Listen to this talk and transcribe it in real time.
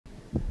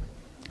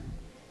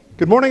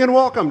Good morning and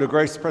welcome to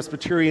Grace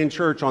Presbyterian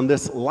Church on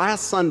this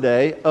last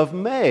Sunday of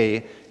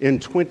May in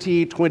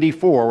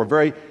 2024. We're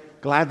very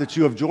glad that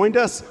you have joined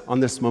us on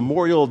this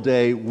Memorial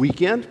Day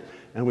weekend,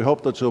 and we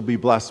hope that you'll be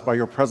blessed by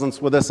your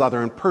presence with us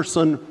either in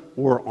person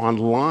or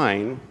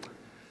online.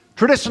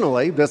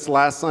 Traditionally, this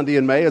last Sunday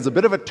in May is a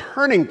bit of a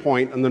turning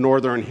point in the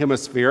Northern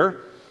Hemisphere.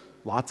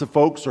 Lots of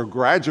folks are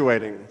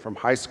graduating from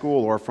high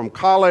school or from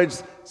college.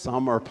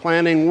 Some are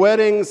planning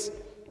weddings.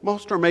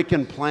 Most are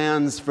making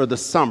plans for the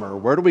summer.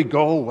 Where do we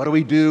go? What do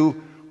we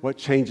do? What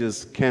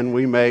changes can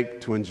we make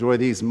to enjoy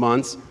these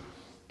months?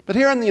 But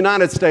here in the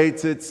United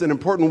States, it's an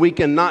important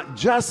weekend not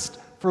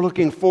just for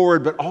looking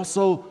forward, but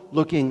also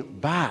looking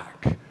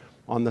back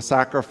on the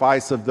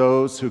sacrifice of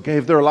those who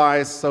gave their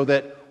lives so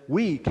that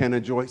we can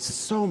enjoy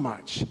so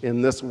much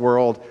in this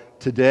world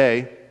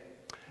today.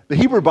 The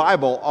Hebrew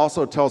Bible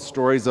also tells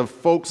stories of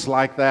folks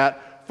like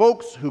that,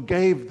 folks who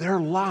gave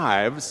their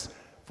lives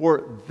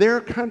for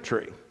their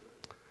country.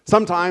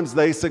 Sometimes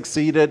they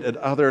succeeded, at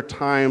other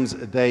times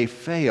they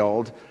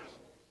failed.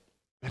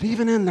 But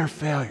even in their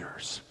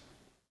failures,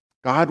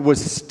 God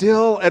was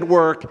still at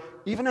work.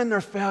 Even in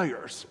their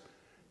failures,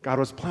 God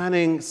was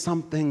planning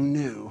something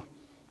new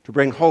to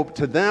bring hope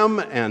to them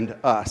and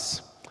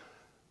us.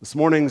 This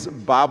morning's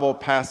Bible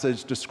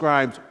passage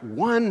describes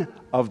one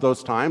of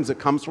those times. It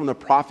comes from the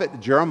prophet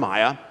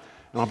Jeremiah,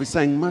 and I'll be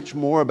saying much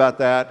more about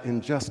that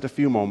in just a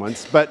few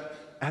moments. But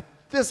at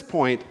this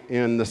point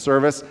in the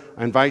service,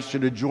 I invite you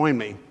to join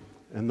me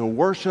in the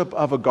worship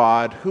of a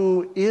God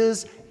who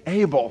is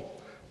able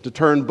to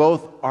turn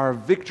both our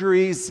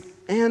victories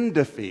and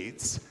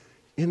defeats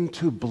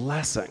into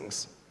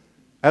blessings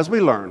as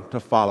we learn to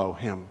follow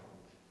Him.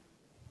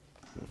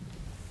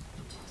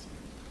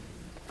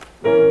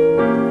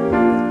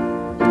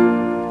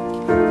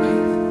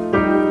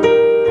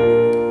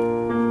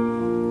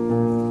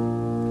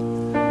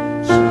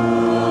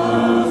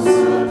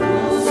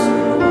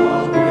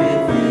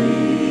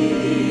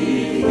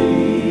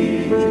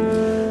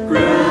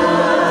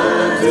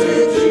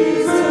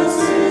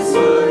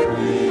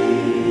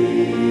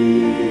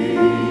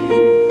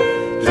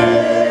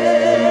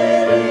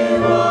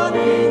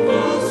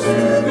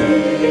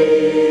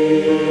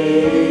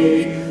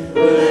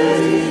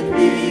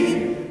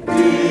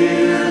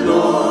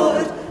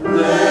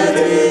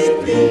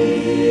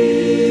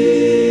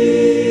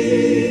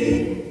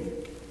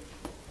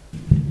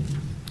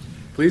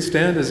 Please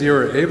stand as you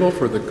are able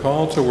for the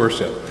call to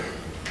worship.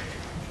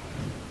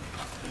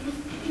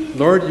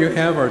 Lord, you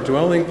have our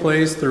dwelling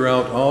place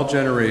throughout all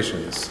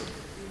generations.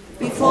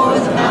 Before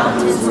the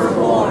mountains were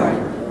born,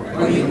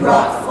 where you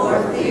brought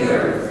forth the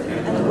earth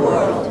and the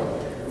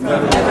world, from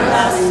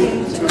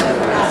everlasting to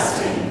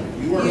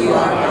everlasting, you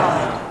are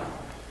God.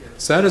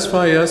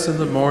 Satisfy us in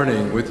the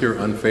morning with your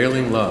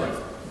unfailing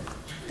love,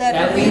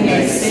 that we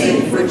may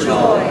sing for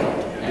joy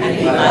and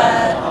be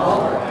glad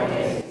all our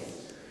days.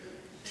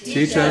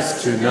 Teach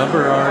us to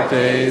number our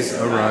days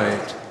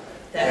aright,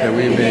 that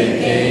we may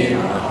gain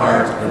a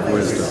heart of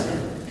wisdom.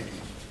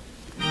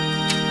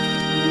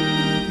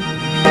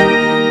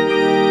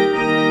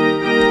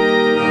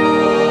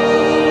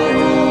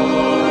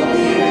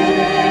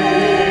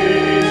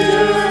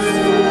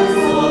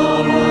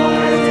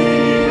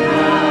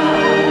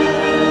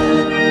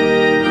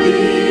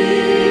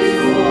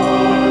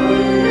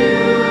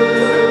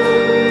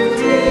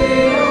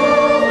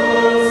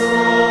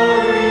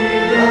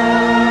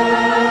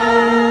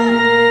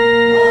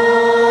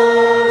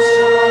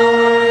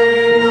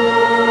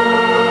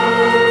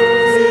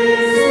 Thank you.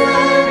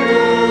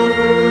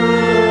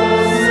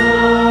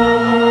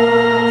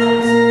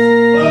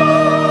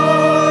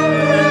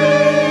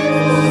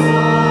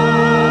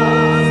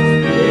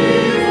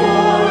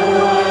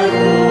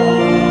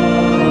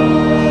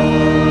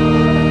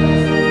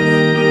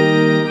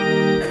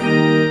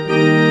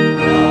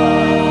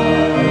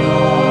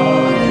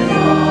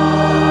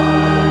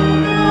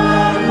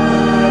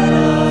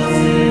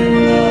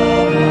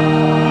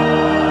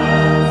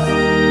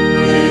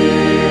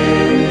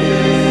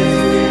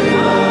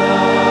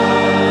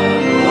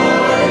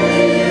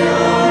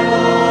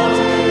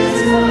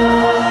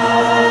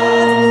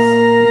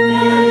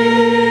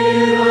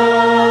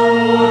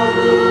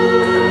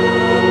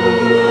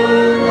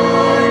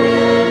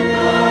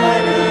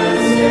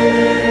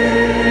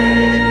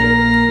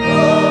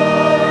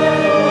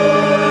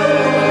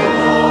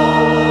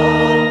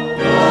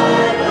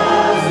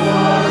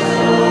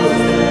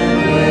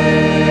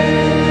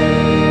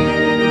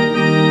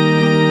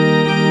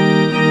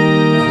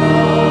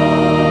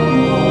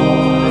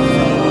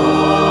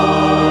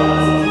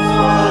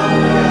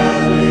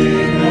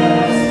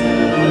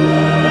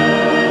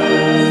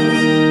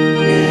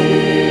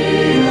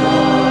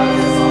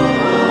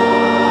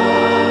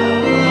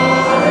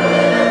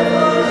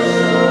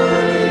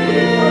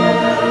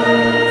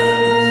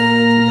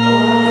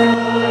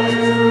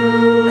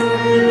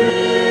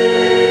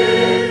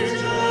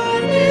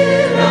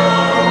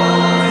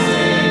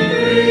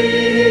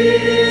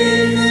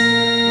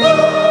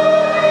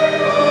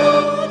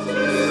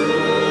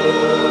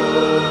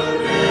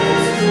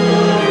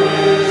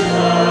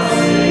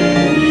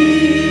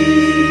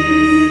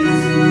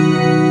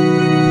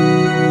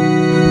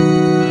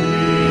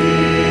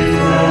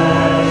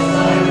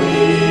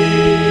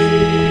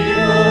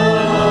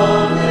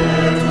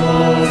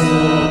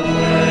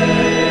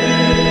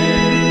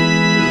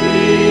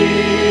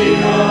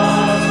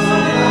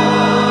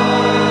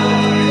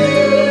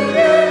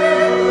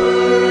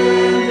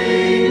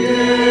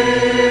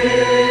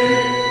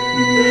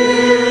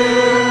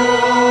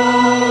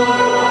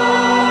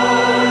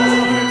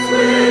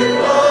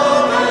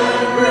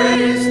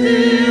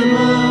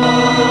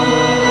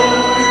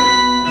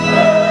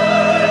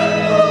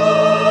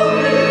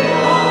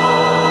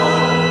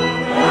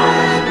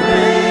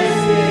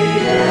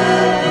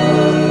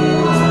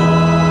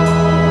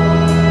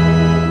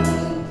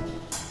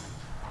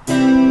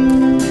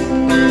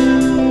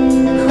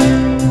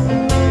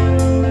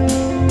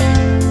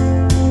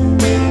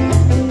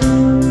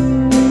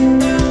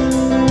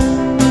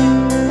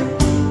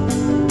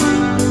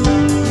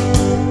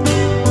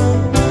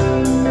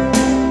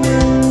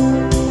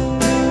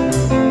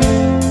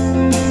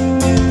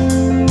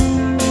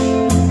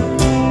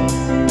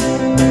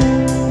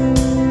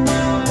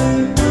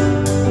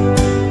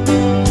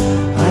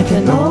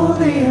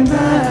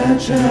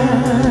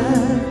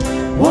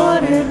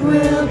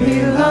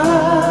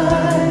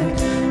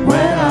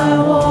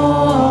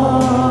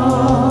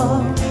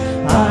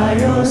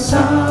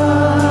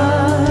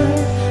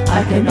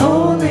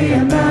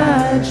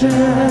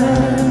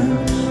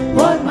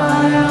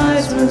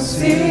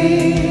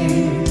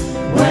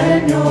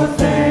 your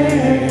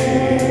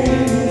face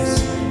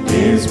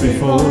is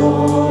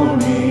before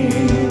me,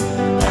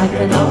 I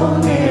can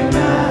only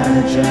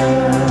imagine.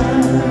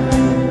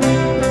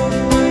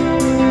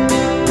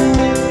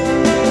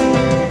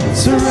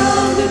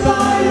 Surrounded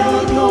by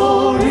your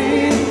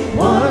glory,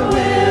 what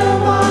will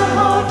my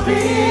heart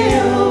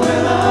feel?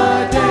 Will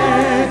I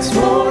dance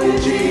for you,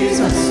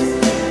 Jesus?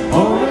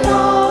 Or will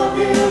all of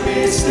you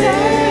be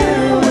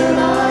still? Will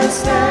I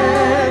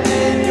stand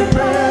in your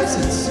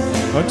presence?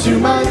 Or to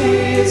my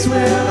knees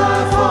will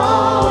I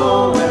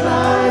fall? Will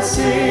I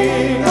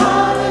sing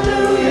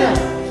hallelujah?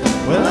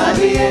 Will I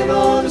be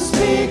able to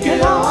speak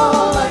at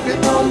all? I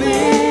can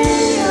only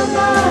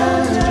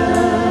imagine.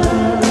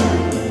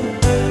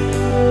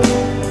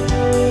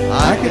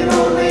 I can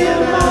only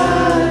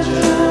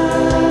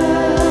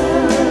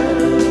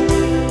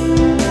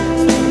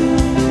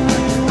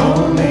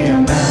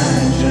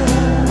imagine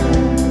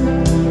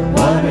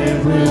what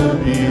it will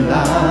be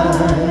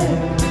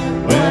like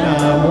when I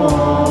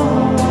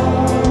walk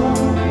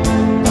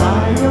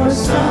by your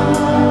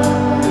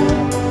side.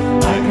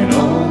 I can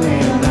only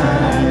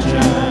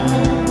imagine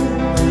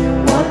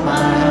what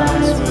my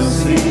eyes will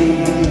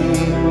see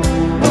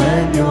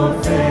when your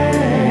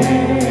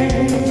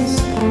face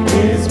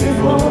is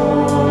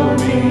before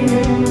me.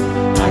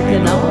 I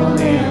can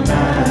only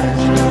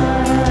imagine.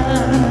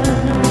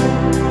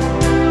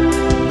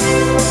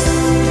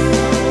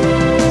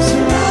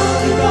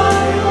 Surrounded by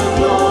your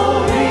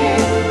glory,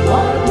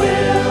 what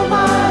will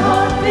my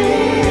heart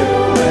feel?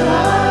 Will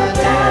I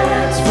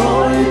dance for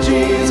you,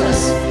 Jesus?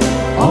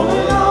 Or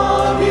will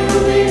all of you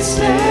be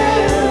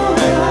still?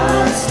 Will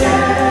I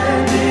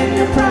stand in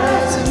your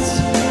presence?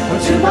 Or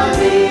to my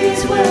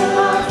knees will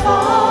I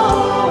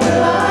fall?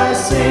 Will I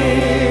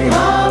sing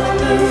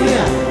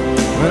hallelujah?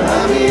 Will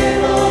I be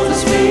able to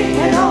speak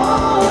at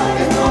all? I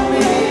can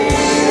only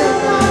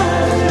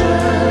imagine.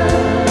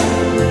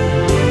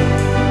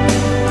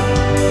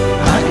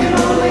 I can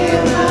only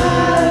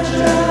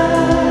imagine.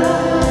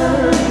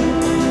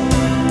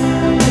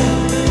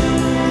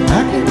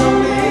 I can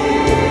only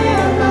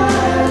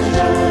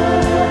imagine.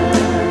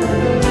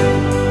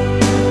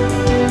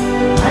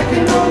 I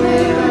can only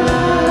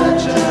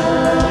imagine.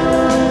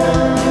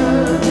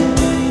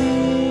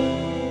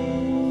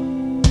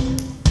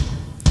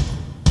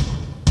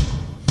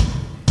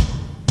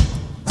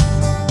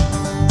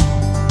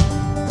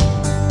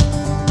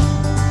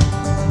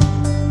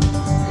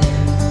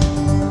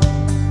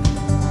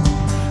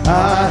 I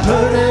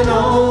heard an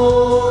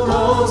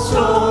old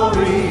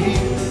story,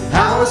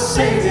 how a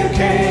Savior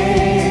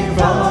came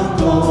from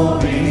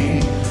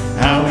glory,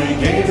 how he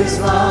gave his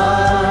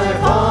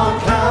life on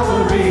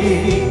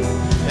Calvary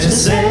to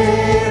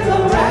save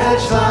a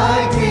wretch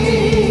like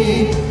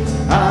me.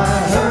 I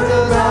heard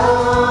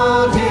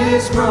about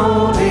his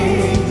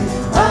groaning,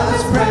 of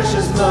his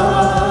precious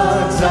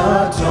blood's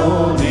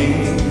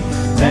atoning.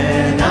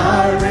 Then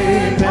I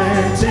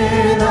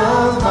repented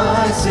of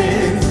my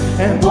sins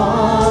and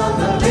won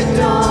the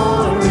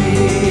victory.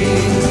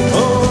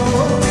 Oh,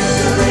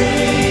 victory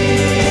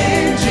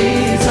in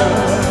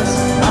Jesus,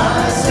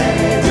 my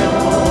Savior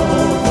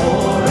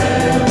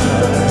forever.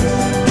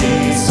 He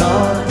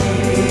sought me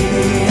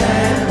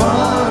and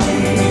bought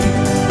me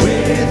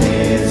with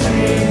his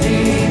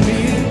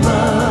redeeming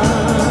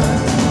blood.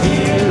 He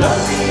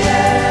loved me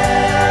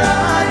ere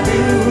I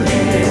knew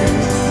him,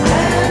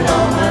 and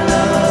all my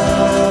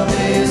love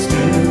is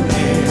to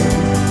him.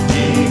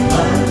 He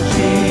plunged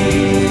me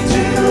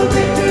to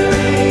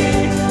victory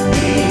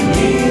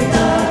beneath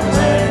the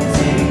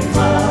cleansing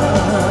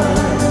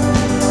flood.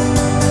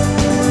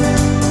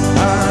 I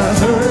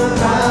heard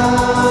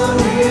about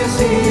his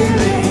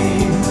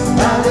healing,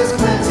 about his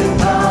cleansing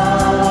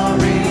power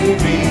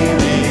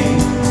revealing,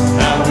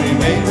 how he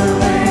made the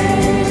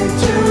lame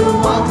to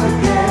walk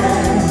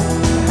again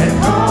and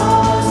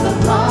caused the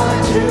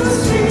blind to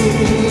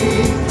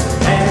see.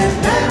 And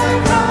then I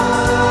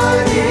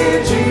cried, dear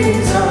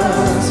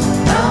Jesus,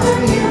 come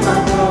and heal my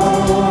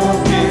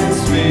broken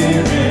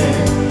spirit.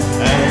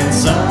 And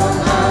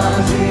somehow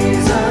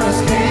Jesus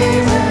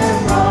came and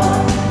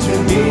brought to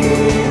me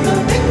the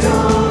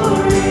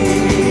victory.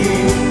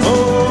 Oh,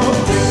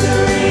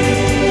 victory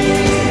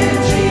in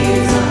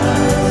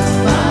Jesus,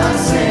 my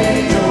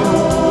Savior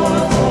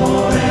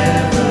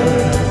forever.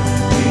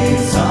 He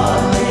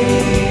sought me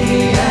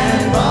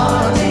and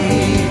bought me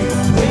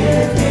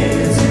with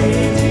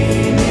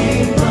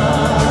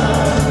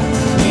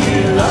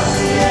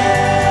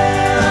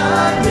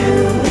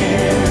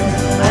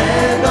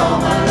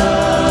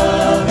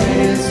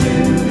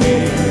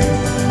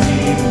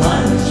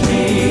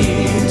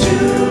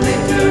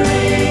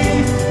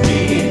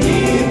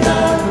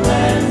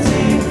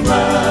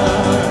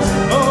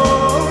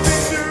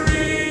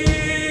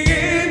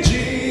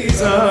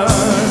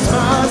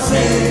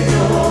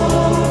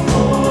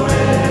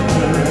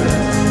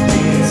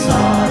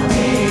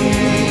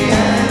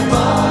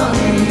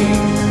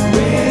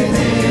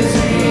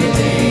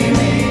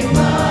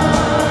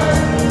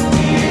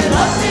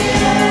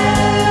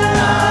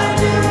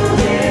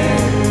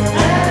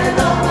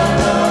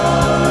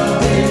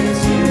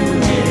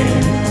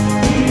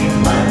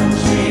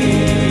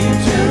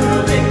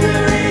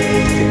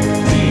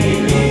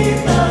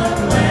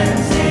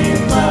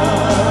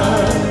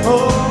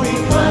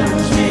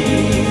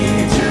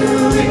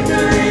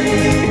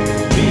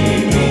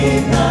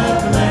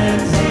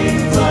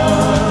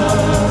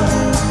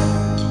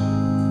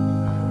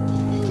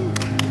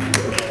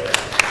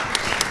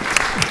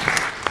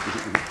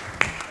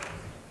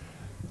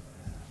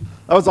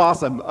That was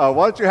awesome. Why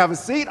don't you have a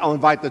seat? I'll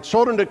invite the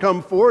children to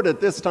come forward at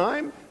this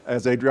time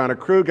as Adriana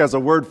Krug has a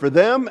word for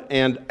them.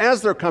 And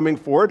as they're coming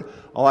forward,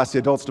 I'll ask the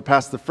adults to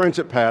pass the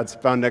friendship pads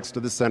found next to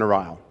the center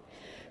aisle.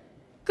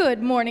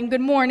 Good morning, good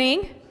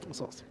morning.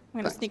 That's awesome.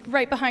 I'm going to sneak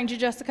right behind you,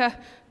 Jessica.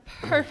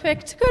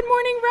 Perfect. Good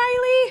morning,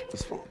 Riley.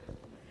 That's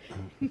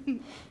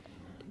fun.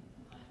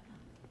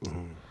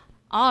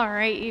 All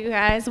right, you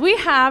guys, we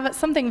have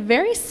something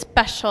very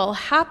special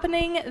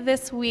happening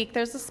this week.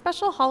 There's a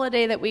special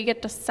holiday that we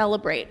get to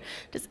celebrate.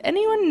 Does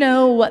anyone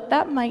know what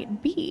that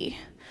might be?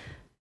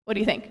 What do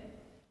you think?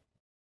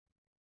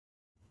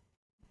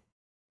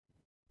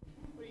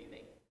 What do you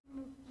think?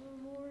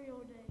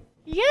 Memorial Day.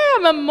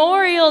 Yeah,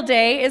 Memorial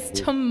Day is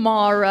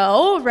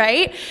tomorrow,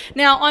 right?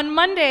 Now, on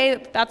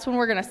Monday, that's when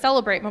we're going to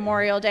celebrate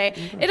Memorial Day.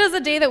 It is a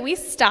day that we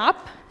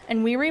stop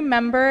and we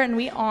remember and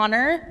we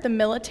honor the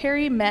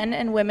military men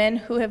and women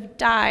who have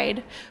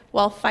died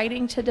while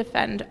fighting to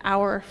defend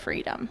our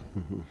freedom.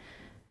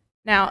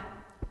 Now,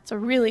 it's a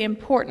really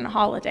important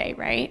holiday,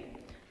 right?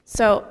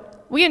 So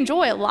we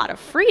enjoy a lot of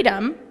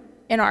freedom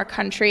in our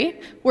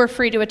country. We're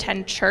free to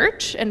attend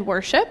church and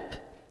worship,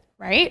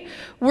 right?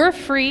 We're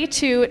free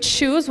to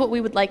choose what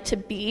we would like to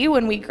be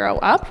when we grow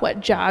up,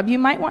 what job you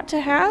might want to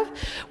have.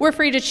 We're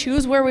free to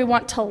choose where we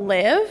want to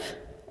live.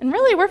 And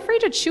really, we're free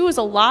to choose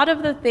a lot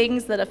of the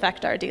things that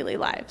affect our daily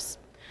lives.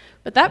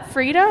 But that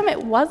freedom,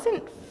 it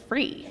wasn't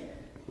free,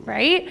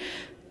 right?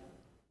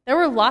 There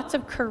were lots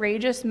of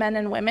courageous men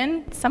and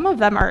women, some of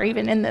them are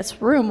even in this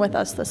room with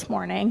us this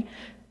morning,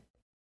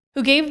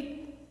 who gave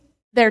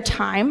their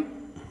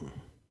time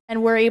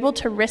and were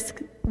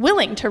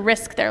willing to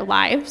risk their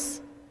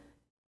lives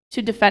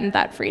to defend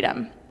that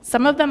freedom.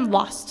 Some of them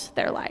lost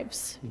their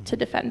lives to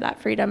defend that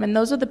freedom, and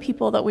those are the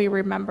people that we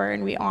remember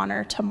and we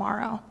honor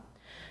tomorrow.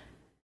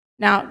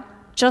 Now,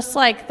 just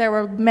like there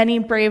were many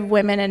brave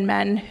women and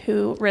men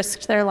who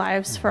risked their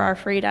lives for our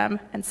freedom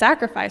and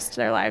sacrificed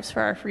their lives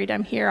for our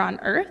freedom here on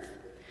earth,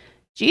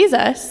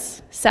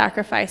 Jesus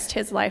sacrificed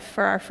his life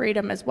for our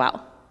freedom as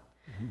well.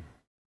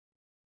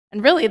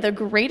 And really, the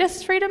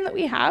greatest freedom that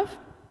we have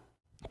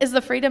is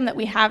the freedom that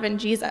we have in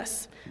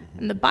Jesus.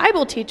 And the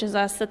Bible teaches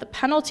us that the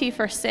penalty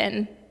for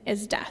sin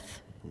is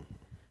death.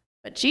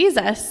 But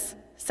Jesus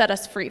set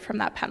us free from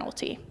that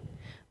penalty.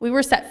 We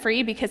were set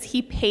free because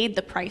he paid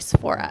the price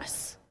for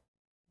us,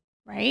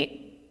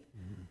 right?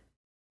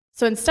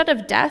 So instead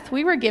of death,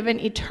 we were given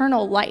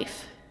eternal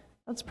life.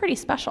 That's pretty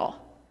special.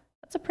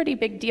 That's a pretty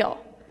big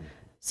deal.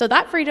 So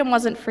that freedom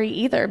wasn't free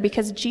either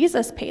because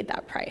Jesus paid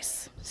that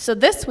price. So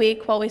this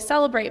week, while we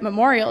celebrate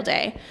Memorial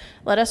Day,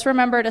 let us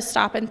remember to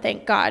stop and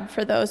thank God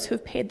for those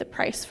who've paid the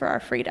price for our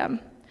freedom.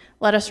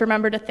 Let us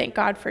remember to thank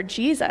God for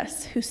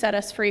Jesus, who set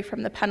us free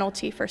from the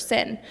penalty for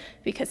sin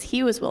because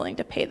he was willing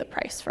to pay the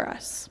price for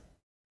us.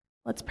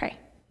 Let's pray.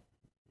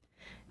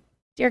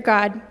 Dear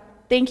God,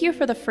 thank you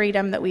for the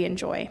freedom that we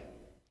enjoy.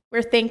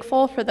 We're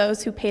thankful for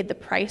those who paid the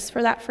price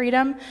for that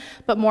freedom,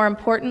 but more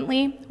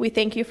importantly, we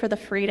thank you for the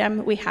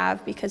freedom we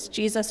have because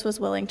Jesus was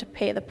willing to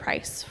pay the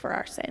price for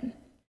our sin.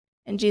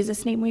 In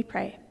Jesus' name we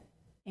pray.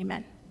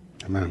 Amen.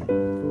 Amen.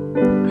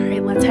 All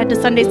right, let's head to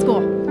Sunday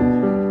school.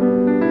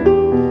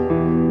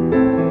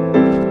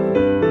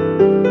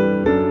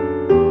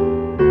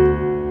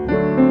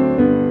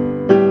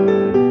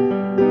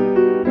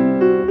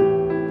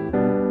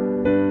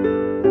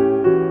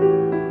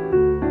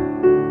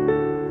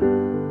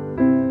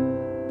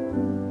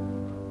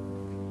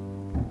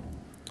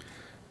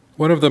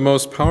 One of the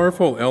most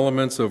powerful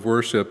elements of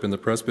worship in the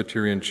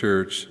Presbyterian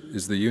Church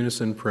is the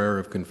unison prayer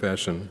of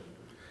confession.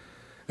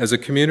 As a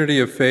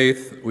community of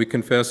faith, we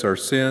confess our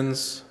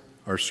sins,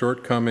 our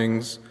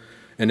shortcomings,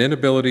 and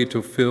inability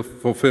to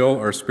fulfill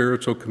our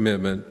spiritual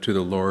commitment to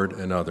the Lord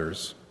and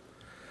others.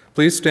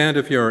 Please stand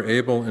if you are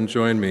able and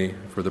join me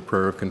for the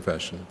prayer of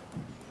confession.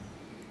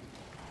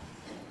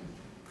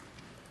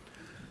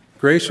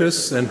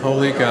 Gracious and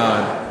holy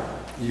God,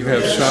 you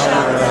have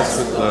showered us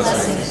with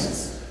blessings,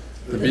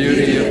 the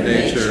beauty of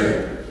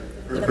nature,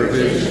 the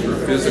provision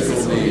for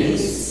physical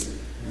needs,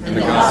 and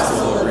the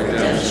gospel of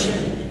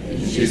redemption in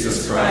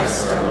Jesus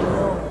Christ our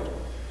Lord.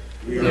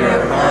 We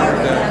are a part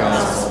of that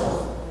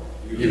gospel.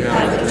 You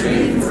have a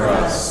dream for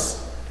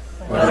us,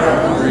 but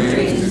our own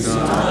dreams do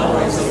not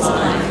always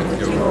align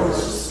with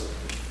yours.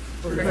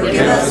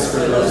 Forgive us for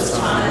those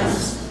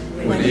times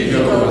when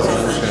ego was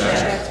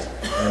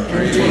unchecked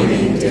and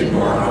dreaming did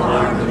more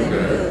harm than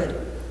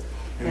good.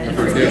 And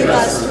forgive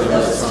us for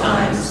those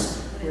times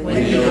when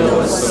ego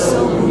was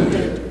so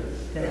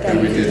wounded that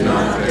we did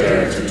not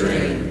dare to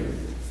dream.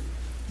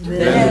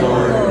 Then,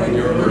 Lord, in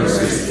your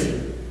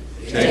mercy,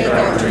 take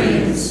our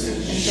dreams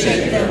and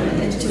shape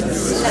them into a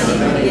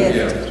stunning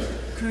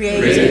gift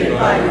created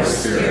by your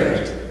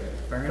Spirit,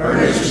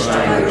 furnished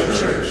by your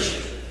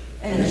church,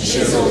 and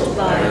chiseled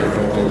by your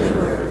holy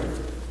word.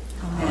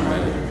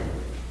 Amen.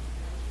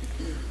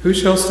 Who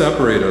shall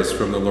separate us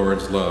from the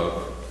Lord's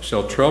love?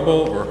 Shall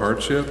trouble or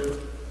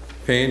hardship,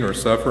 pain or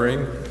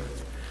suffering?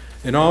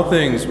 In all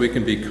things we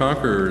can be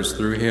conquerors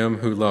through him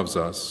who loves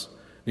us.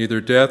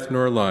 Neither death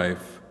nor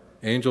life,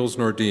 angels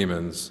nor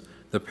demons,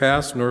 the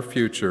past nor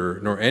future,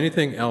 nor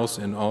anything else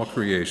in all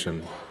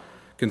creation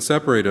can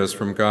separate us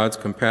from God's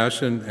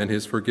compassion and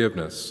his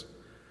forgiveness.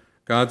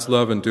 God's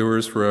love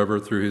endures forever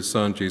through his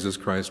Son, Jesus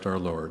Christ our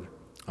Lord.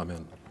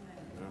 Amen.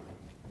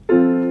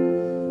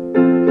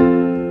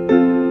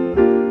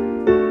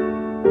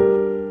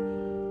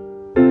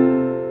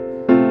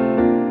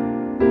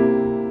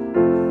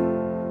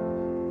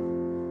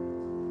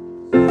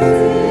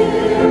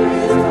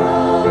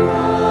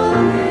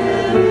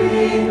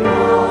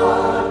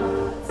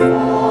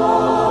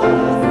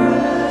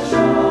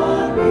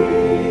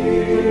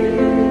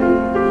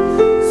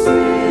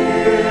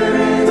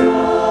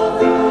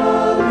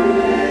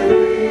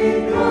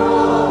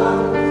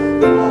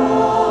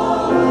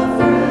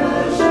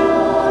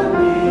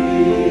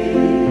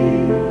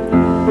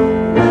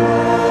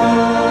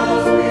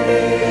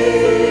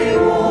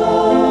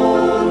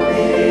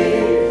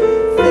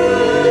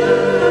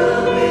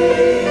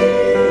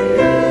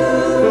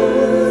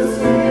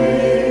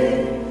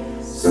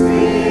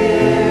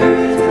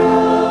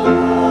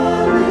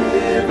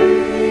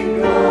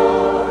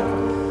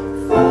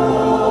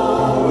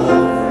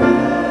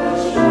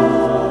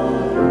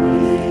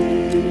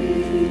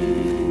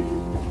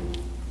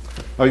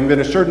 Having been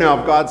assured now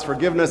of God's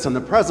forgiveness and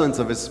the presence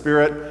of his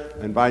Spirit,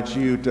 I invite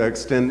you to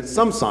extend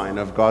some sign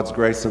of God's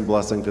grace and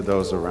blessing to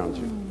those around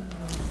you.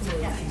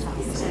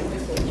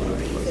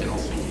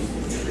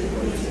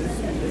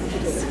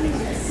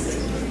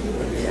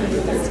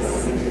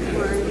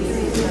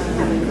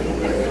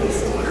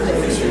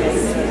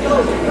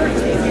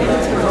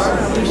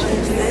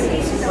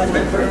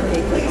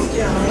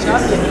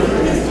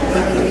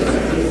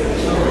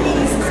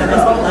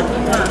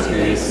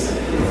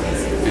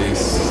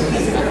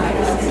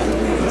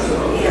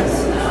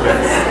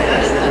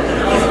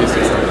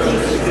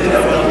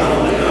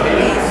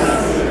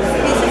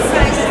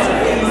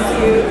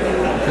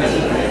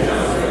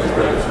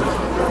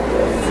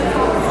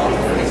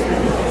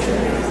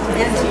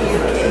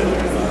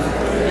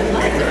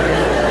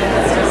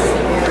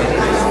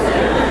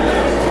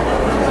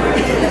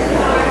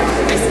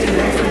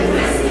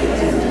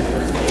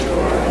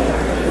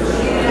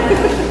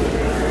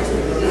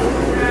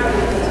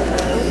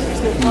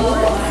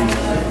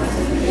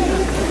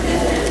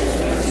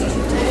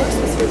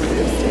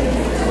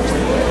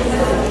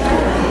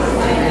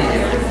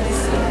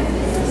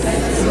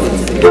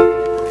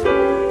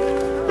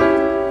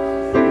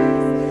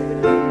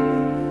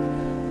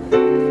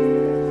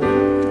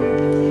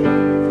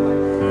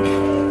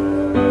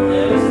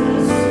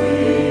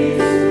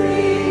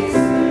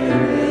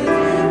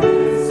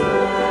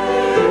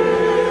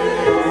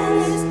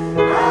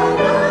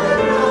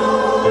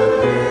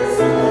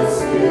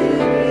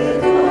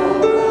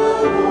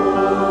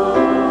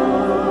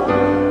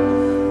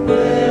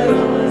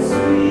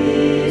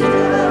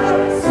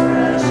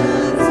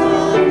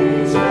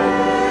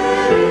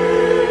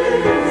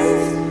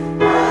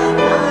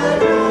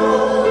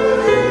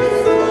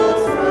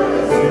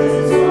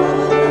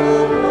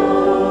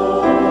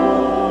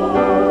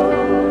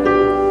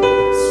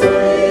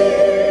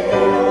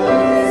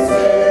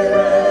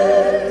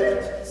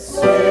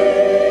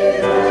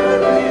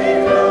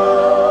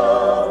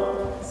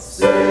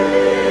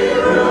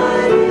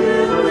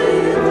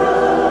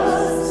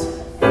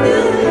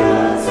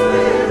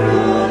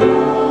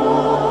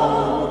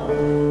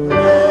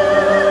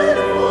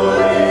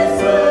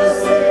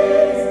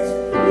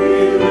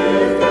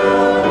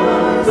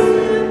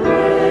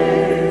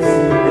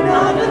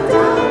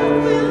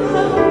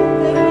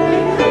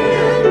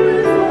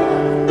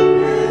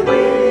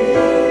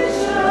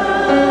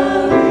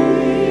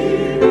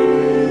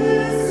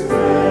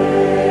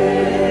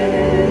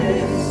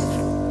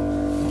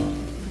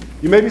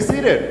 You may be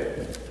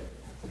seated.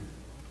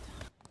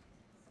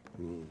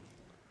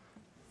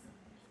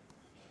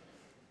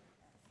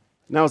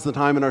 Now is the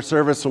time in our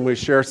service when we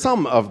share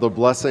some of the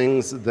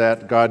blessings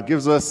that God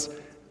gives us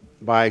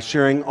by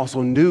sharing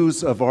also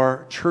news of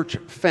our church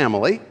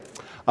family.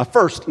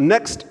 First,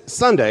 next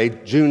Sunday,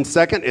 June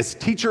 2nd, is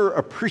Teacher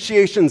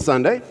Appreciation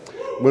Sunday,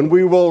 when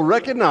we will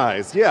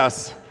recognize,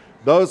 yes,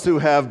 those who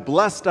have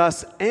blessed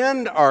us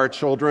and our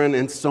children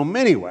in so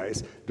many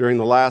ways during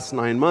the last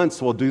 9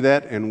 months. We'll do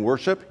that in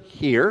worship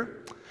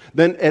here.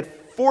 Then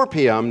at 4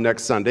 p.m.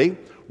 next Sunday,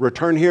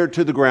 return here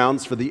to the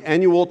grounds for the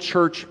annual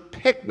church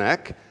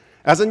picnic.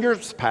 As in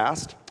years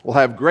past, we'll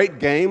have great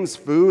games,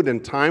 food,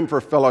 and time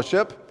for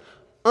fellowship.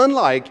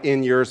 Unlike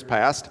in years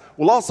past,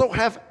 we'll also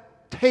have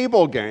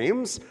table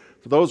games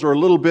for those who are a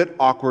little bit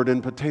awkward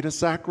in potato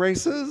sack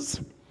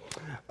races.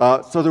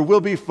 So there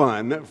will be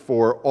fun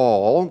for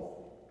all.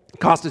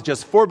 Cost is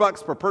just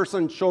 $4 per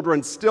person,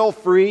 children still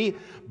free,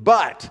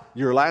 but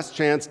your last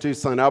chance to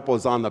sign up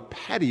was on the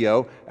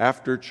patio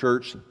after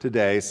church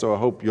today, so I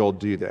hope you'll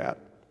do that.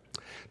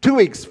 2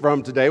 weeks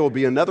from today will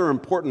be another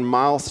important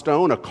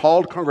milestone, a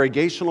called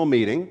congregational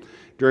meeting,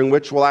 during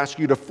which we'll ask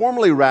you to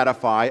formally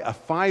ratify a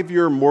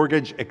 5-year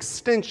mortgage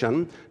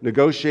extension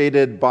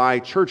negotiated by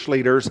church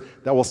leaders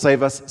that will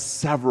save us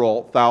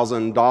several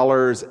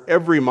 $1,000s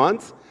every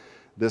month.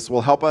 This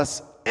will help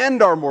us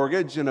end our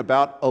mortgage in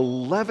about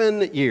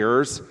 11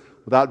 years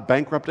without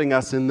bankrupting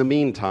us in the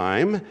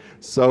meantime.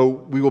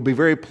 So we will be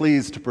very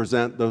pleased to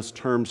present those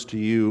terms to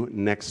you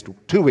next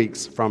 2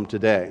 weeks from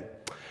today.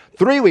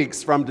 3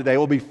 weeks from today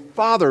will be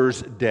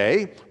Father's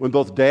Day, when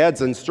both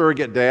dads and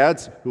surrogate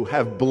dads who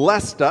have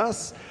blessed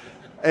us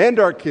and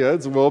our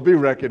kids will be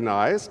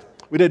recognized.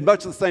 We did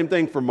much the same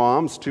thing for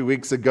moms 2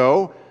 weeks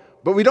ago,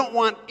 but we don't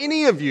want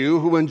any of you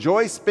who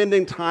enjoy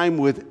spending time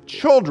with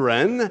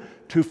children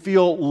to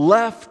feel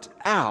left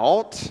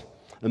out.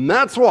 And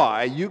that's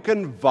why you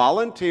can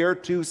volunteer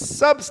to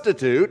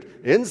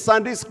substitute in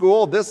Sunday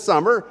school this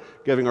summer,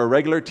 giving our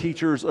regular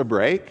teachers a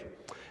break.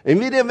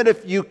 And even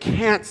if you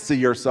can't see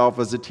yourself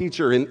as a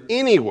teacher in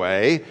any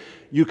way,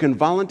 you can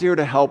volunteer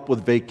to help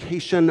with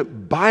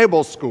Vacation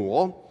Bible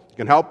School. You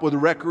can help with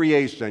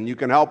recreation. You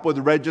can help with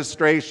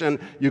registration.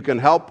 You can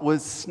help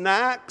with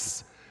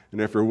snacks. And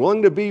if you're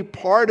willing to be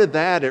part of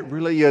that, it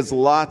really is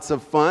lots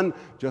of fun.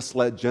 Just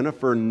let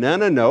Jennifer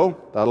Nena know.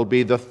 That'll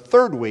be the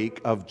 3rd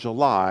week of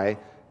July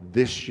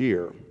this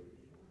year.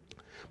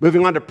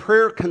 Moving on to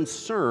prayer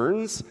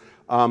concerns.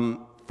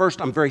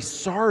 First, I'm very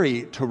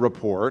sorry to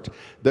report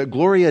that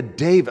Gloria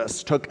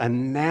Davis took a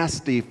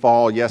nasty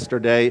fall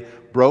yesterday,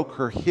 broke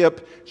her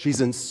hip. She's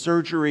in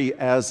surgery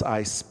as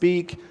I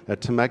speak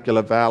at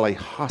Temecula Valley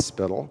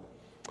Hospital.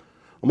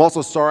 I'm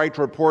also sorry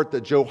to report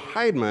that Joe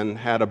Heidman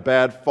had a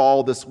bad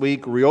fall this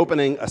week,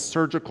 reopening a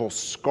surgical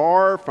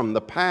scar from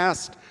the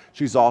past.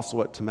 She's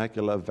also at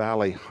Temecula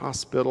Valley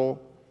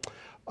Hospital.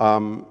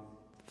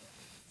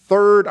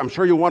 Third, I'm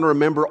sure you'll want to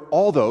remember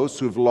all those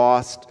who've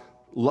lost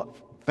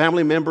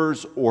family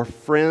members or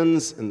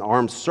friends in the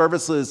armed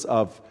services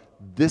of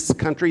this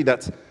country.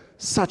 That's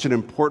such an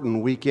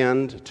important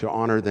weekend to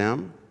honor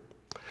them.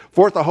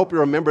 Fourth, I hope you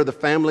remember the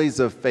families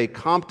of Faye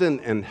Compton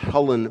and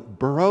Helen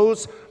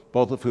Burrows,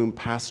 both of whom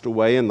passed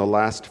away in the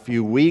last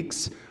few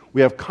weeks.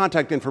 We have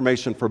contact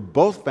information for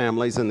both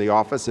families in the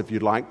office if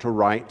you'd like to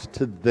write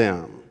to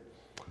them.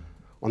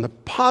 On the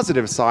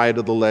positive side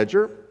of the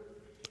ledger,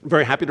 I'm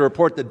very happy to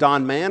report that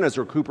Don Mann is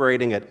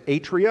recuperating at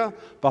Atria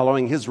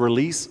following his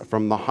release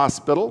from the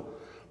hospital,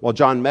 while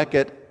John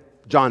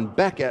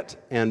Beckett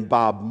and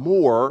Bob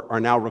Moore are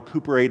now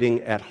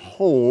recuperating at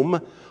home.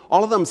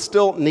 All of them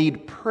still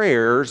need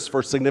prayers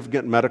for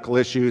significant medical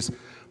issues,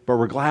 but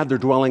we're glad they're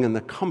dwelling in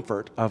the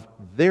comfort of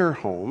their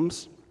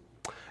homes.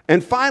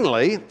 And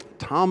finally,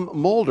 Tom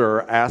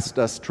Mulder asked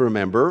us to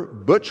remember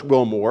Butch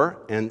Wilmore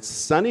and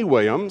Sonny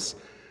Williams,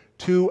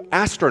 2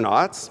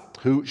 astronauts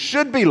who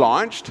should be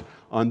launched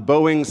on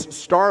Boeing's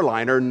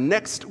Starliner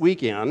next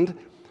weekend.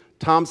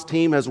 Tom's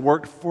team has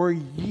worked for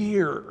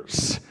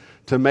years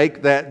to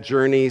make that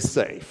journey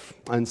safe,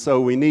 and so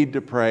we need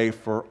to pray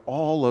for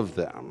all of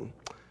them.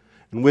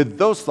 And with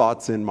those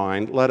thoughts in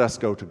mind, let us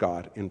go to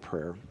God in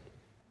prayer.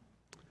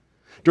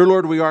 Dear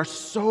Lord, we are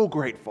so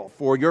grateful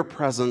for your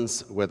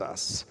presence with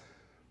us,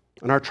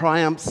 and our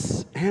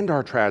triumphs and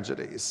our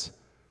tragedies,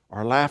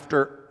 our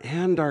laughter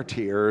and our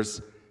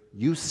tears.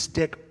 You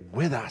stick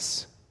with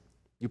us.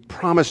 You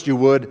promised you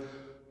would.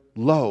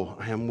 Lo,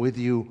 I am with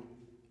you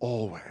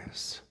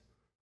always.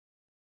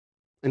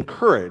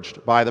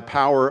 Encouraged by the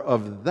power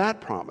of that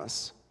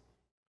promise,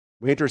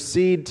 we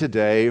intercede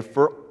today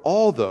for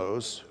all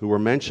those who were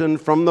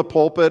mentioned from the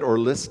pulpit or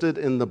listed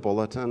in the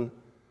bulletin.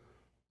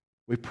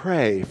 We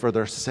pray for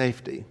their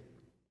safety.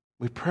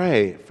 We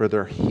pray for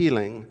their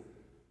healing.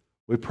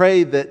 We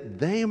pray that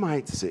they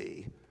might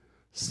see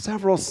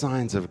several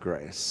signs of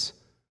grace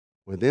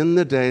within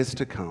the days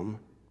to come.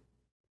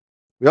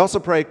 We also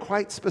pray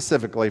quite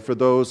specifically for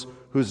those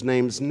whose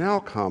names now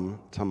come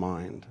to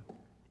mind.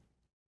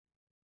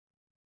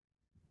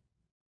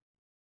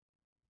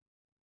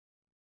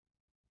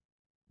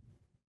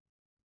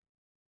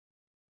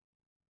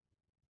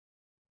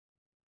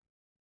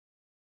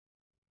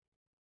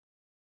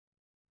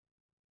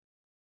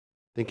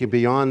 Thinking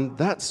beyond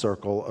that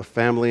circle of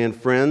family and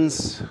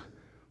friends,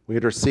 we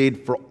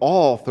intercede for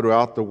all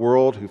throughout the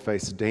world who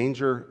face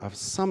danger of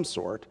some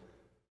sort,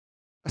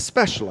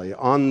 especially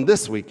on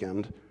this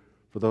weekend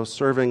for those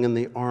serving in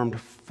the armed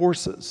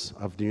forces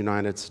of the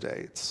United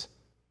States.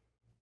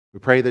 We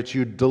pray that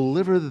you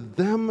deliver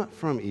them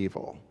from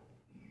evil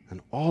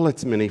in all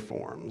its many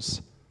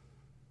forms,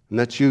 and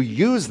that you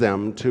use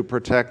them to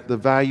protect the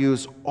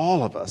values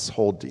all of us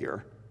hold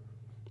dear: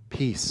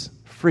 peace,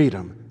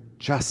 freedom,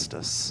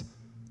 justice,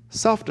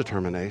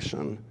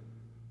 self-determination,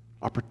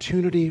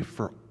 opportunity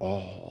for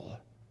all.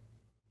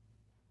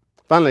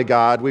 Finally,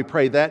 God, we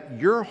pray that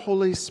your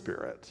Holy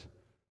Spirit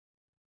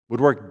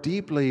would work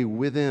deeply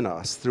within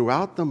us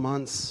throughout the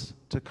months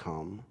to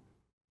come,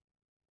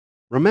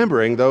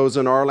 remembering those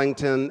in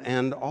Arlington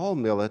and all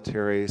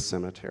military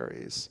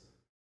cemeteries.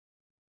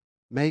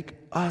 Make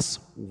us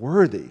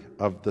worthy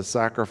of the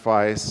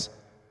sacrifice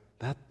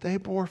that they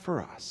bore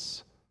for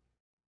us.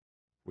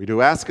 We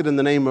do ask it in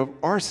the name of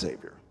our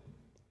Savior,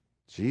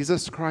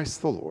 Jesus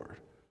Christ the Lord.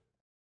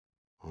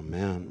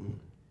 Amen.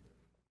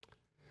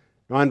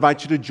 Now I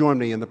invite you to join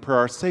me in the prayer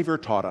our Savior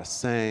taught us,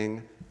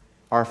 saying,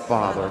 Our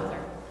Father,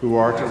 who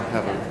art in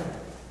heaven,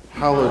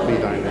 hallowed be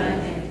thy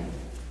name.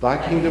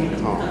 Thy kingdom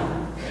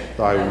come,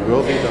 thy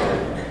will be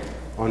done,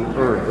 on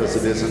earth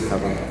as it is in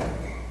heaven.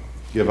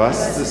 Give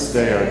us this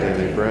day our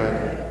daily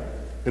bread,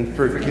 and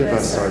forgive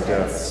us our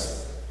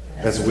debts,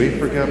 as we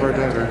forgive our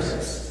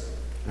debtors.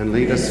 And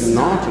lead us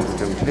not into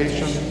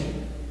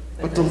temptation,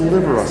 but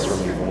deliver us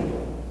from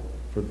evil.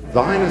 For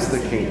thine is the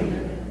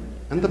kingdom,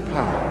 and the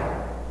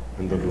power,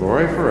 and the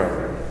glory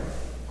forever.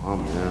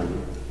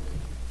 Amen.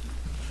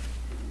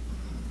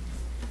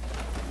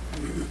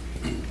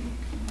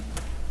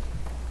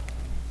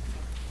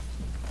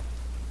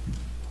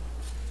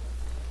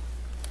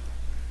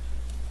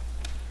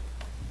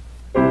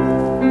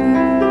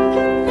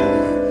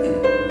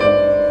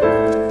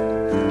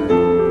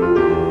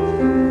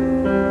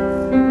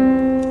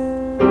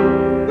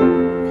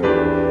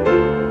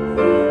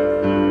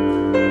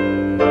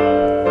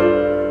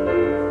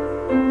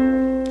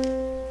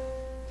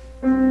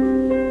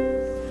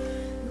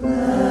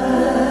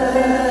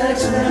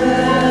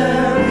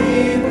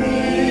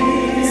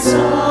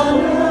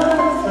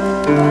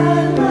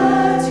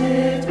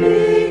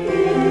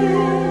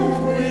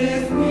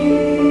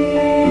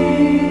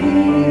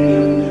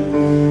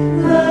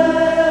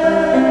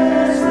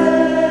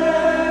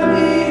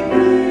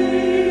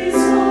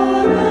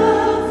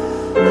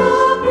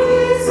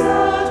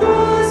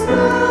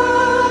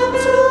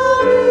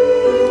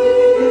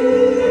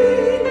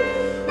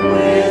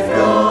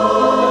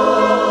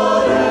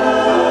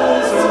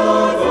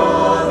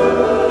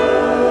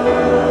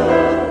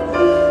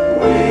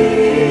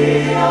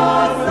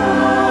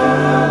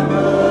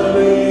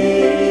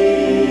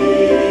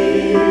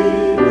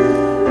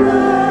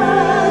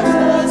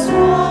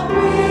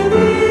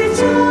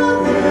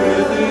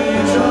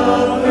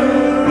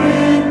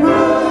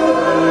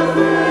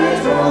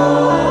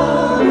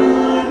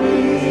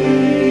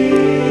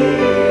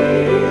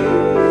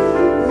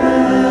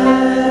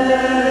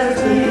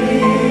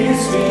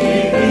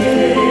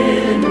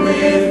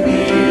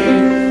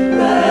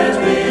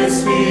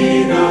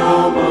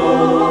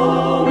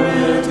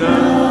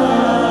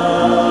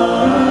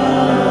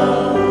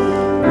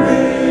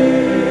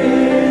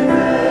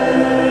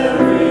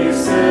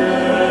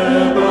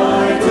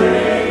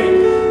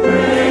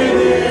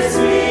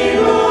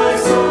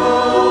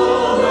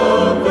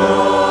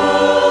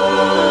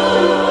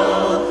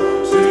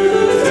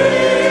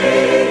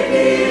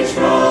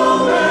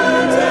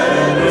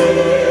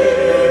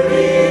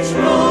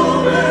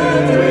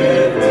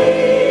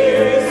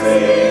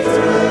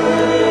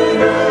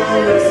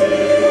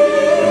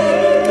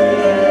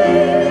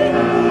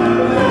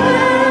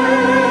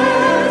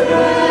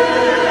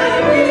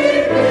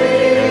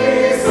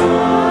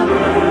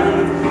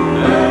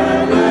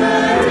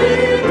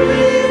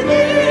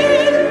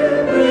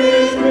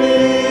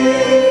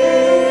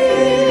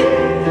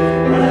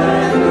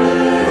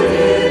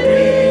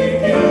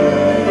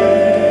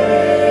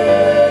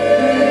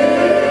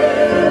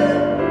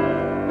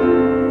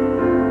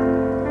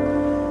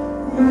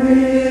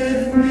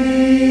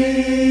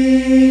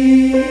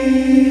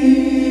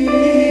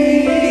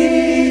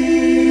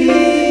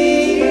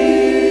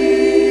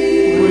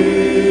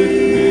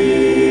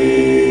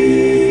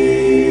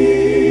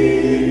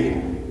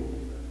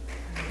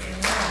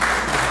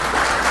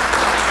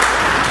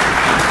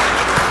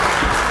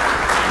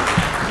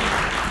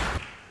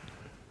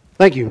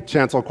 Thank you,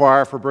 Chancel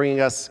Choir, for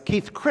bringing us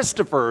Keith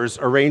Christopher's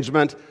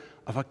arrangement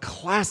of a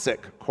classic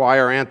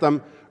choir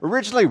anthem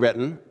originally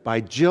written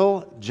by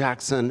Jill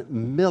Jackson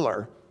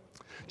Miller.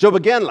 Jill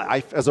began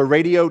life as a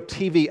radio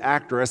TV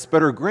actress,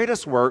 but her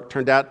greatest work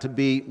turned out to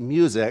be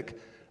music,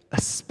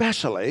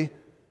 especially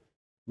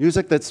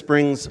music that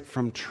springs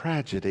from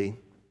tragedy.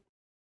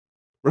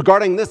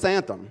 Regarding this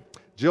anthem,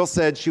 Jill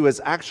said she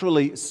was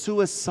actually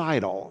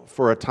suicidal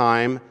for a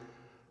time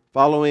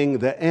following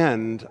the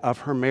end of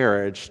her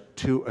marriage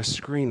to a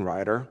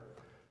screenwriter.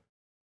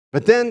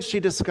 But then she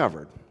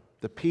discovered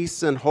the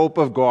peace and hope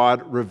of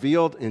God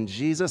revealed in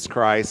Jesus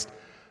Christ,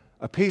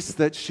 a peace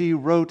that she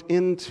wrote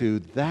into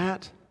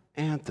that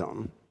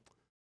anthem.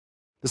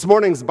 This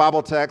morning's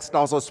Bible text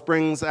also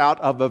springs out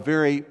of a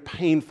very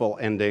painful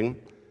ending,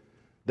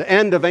 the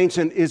end of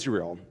ancient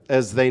Israel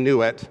as they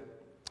knew it.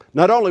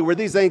 Not only were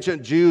these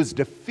ancient Jews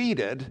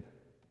defeated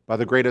by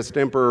the greatest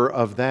emperor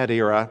of that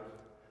era,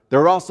 they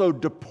were also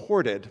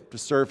deported to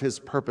serve his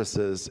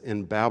purposes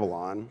in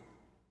Babylon.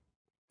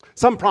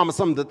 Some promised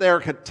them that their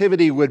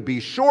captivity would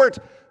be short,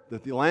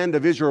 that the land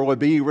of Israel would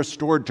be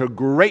restored to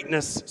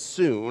greatness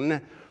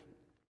soon.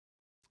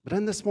 But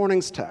in this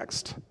morning's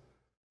text,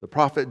 the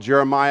prophet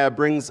Jeremiah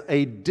brings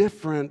a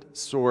different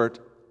sort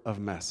of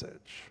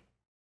message.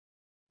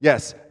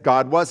 Yes,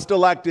 God was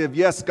still active.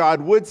 Yes, God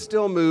would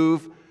still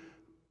move,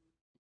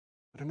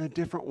 but in a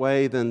different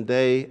way than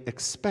they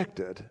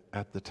expected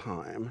at the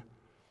time.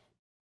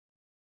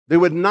 They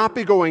would not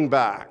be going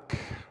back,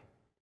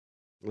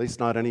 at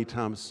least not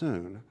anytime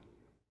soon,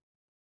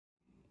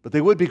 but they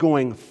would be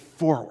going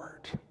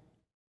forward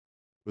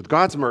with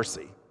God's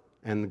mercy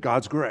and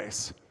God's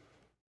grace.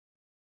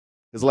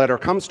 His letter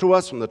comes to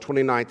us from the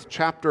 29th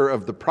chapter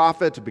of the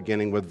prophet,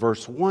 beginning with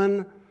verse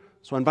 1.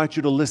 So I invite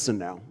you to listen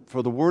now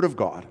for the word of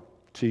God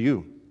to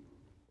you.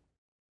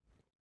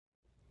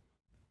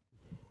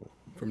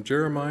 From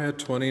Jeremiah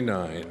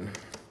 29.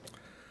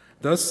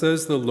 Thus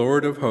says the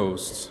Lord of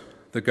hosts,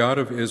 the God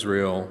of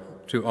Israel,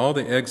 to all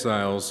the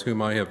exiles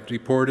whom I have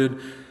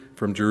deported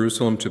from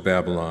Jerusalem to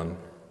Babylon.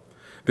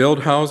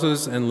 Build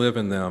houses and live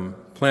in them,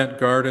 plant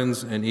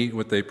gardens and eat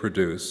what they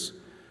produce.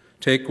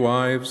 Take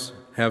wives,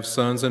 have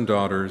sons and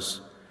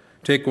daughters.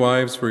 Take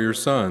wives for your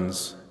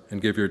sons,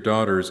 and give your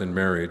daughters in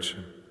marriage,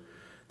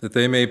 that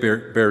they may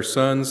bear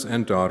sons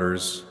and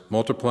daughters,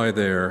 multiply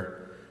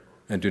there,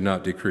 and do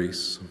not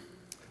decrease.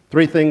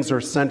 Three things are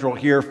central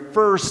here.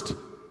 First,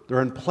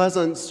 their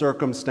unpleasant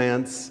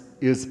circumstance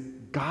is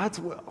God's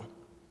will,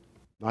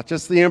 not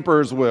just the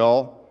emperor's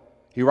will.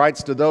 He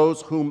writes to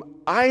those whom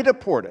I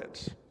deported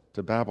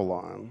to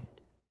Babylon.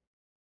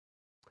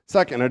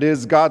 Second, it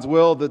is God's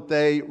will that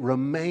they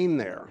remain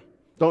there.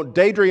 Don't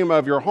daydream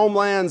of your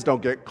homelands.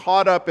 Don't get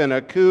caught up in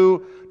a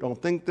coup.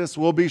 Don't think this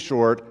will be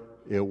short.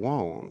 It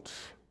won't.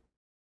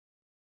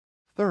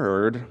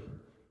 Third,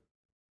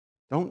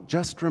 don't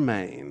just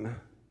remain.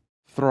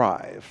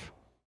 Thrive.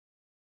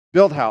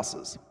 Build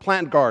houses,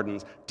 plant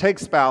gardens, take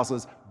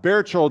spouses,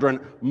 bear children,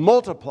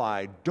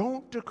 multiply,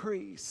 don't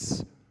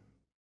decrease.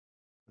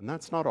 And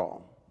that's not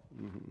all.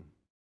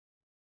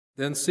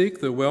 Then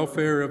seek the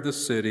welfare of the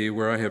city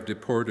where I have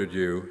deported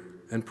you,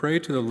 and pray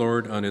to the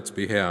Lord on its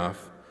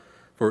behalf,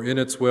 for in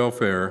its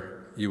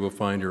welfare you will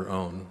find your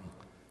own.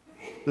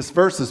 This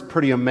verse is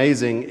pretty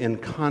amazing in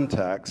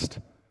context.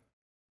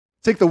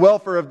 Seek the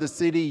welfare of the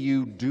city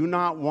you do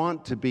not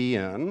want to be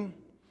in,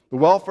 the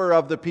welfare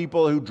of the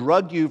people who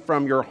drug you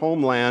from your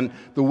homeland,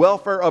 the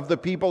welfare of the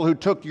people who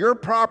took your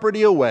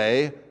property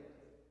away.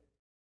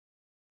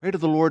 Pray to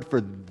the Lord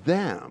for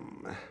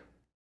them.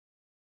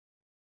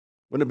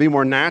 Wouldn't it be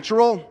more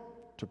natural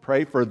to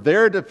pray for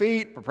their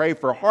defeat, to pray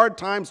for hard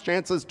times,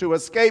 chances to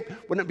escape?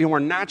 Wouldn't it be more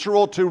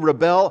natural to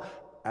rebel?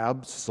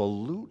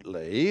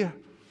 Absolutely.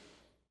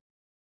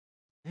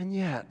 And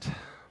yet,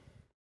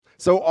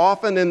 so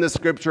often in the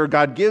scripture,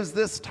 God gives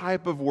this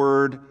type of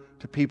word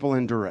to people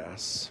in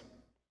duress.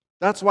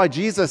 That's why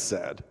Jesus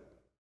said,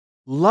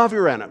 love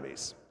your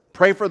enemies,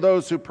 pray for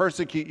those who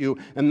persecute you.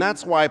 And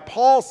that's why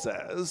Paul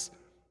says,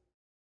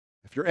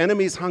 if your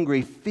enemy's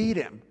hungry, feed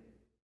him.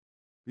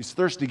 If he's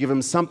thirsty, give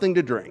him something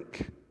to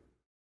drink.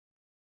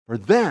 For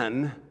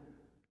then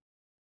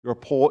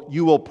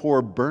you will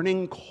pour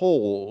burning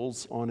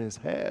coals on his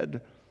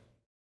head.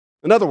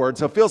 In other words,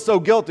 he'll feel so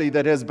guilty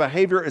that his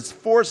behavior is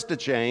forced to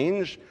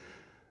change.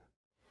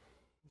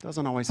 It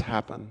doesn't always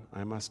happen,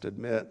 I must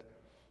admit.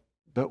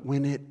 But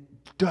when it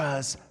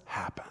does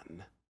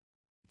happen,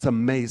 it's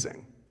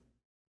amazing.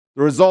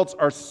 The results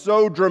are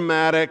so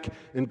dramatic.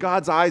 In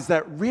God's eyes,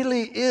 that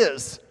really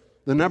is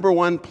the number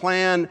one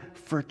plan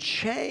for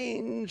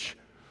change.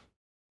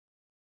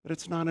 But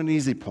it's not an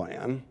easy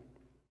plan.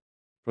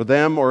 For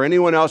them or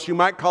anyone else, you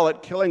might call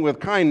it killing with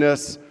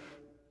kindness.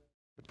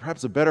 But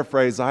perhaps a better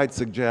phrase I'd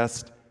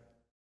suggest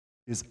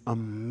is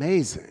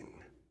amazing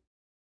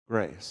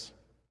grace.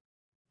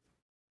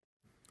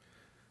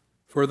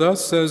 For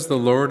thus says the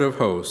Lord of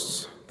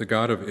hosts, the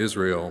God of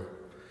Israel,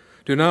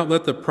 do not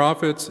let the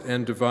prophets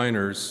and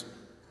diviners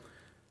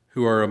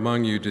who are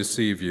among you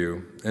deceive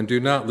you, and do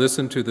not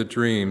listen to the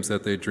dreams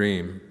that they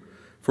dream,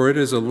 for it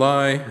is a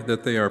lie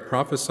that they are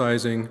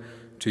prophesying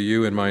to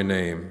you in my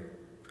name.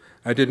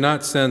 I did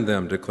not send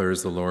them,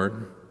 declares the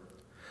Lord.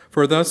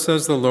 For thus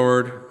says the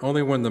Lord,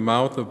 only when the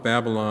mouth of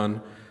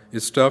Babylon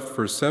is stuffed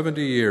for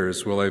 70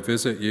 years will I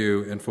visit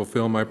you and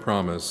fulfill my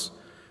promise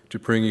to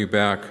bring you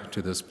back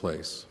to this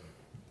place.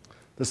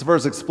 This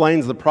verse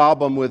explains the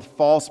problem with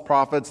false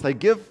prophets. They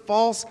give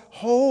false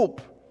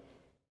hope.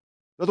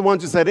 They're the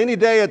ones who said any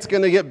day it's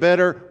going to get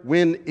better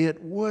when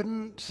it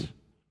wouldn't,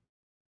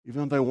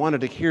 even though they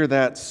wanted to hear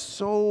that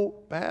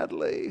so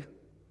badly.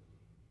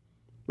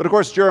 But of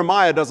course,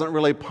 Jeremiah doesn't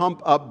really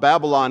pump up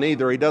Babylon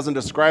either. He doesn't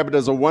describe it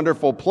as a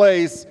wonderful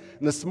place.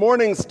 In this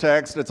morning's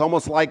text, it's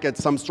almost like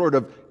it's some sort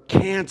of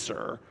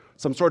cancer,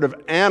 some sort of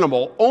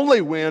animal, only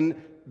when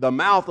the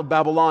mouth of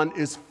Babylon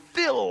is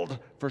filled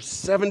for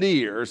 70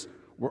 years,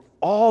 where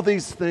all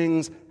these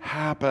things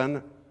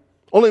happen.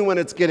 Only when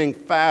it's getting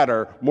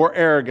fatter, more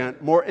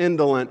arrogant, more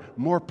indolent,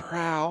 more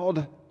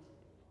proud.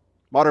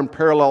 Modern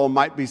parallel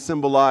might be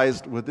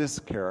symbolized with this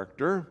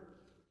character.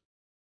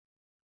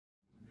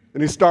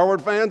 Any Star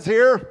Wars fans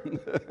here?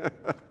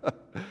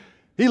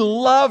 He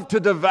loved to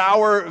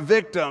devour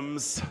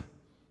victims,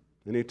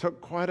 and he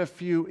took quite a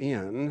few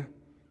in.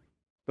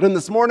 But in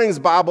this morning's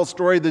Bible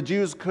story, the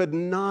Jews could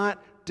not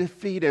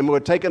defeat him. It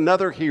would take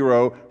another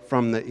hero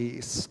from the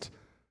east.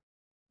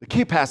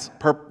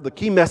 The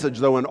key message,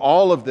 though, in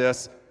all of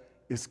this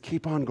is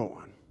keep on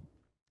going.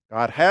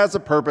 God has a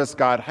purpose.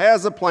 God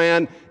has a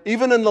plan.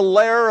 Even in the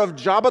lair of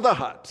Jabba the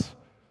Hutt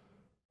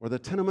or the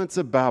tenements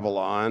of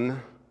Babylon,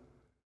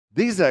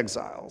 these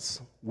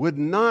exiles would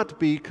not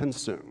be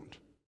consumed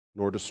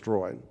nor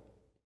destroyed.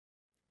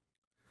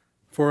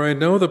 For I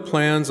know the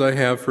plans I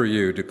have for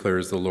you,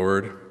 declares the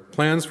Lord,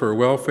 plans for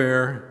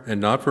welfare and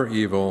not for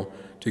evil,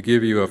 to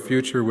give you a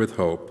future with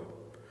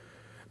hope.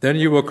 Then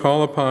you will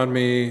call upon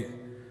me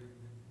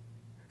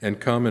and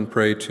come and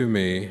pray to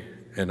me,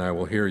 and I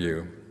will hear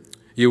you.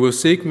 You will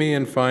seek me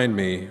and find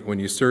me when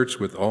you search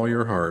with all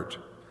your heart.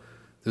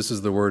 This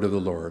is the word of the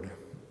Lord.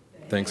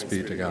 Thanks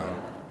be to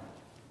God.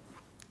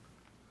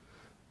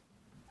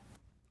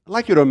 I'd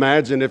like you to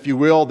imagine, if you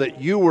will,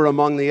 that you were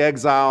among the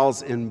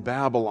exiles in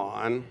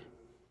Babylon.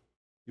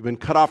 You've been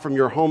cut off from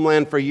your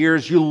homeland for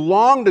years. You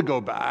long to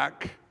go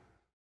back.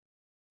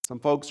 Some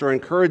folks are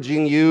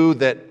encouraging you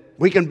that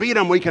we can beat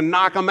them, we can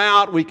knock them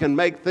out, we can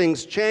make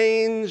things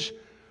change.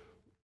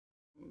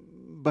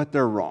 But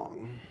they're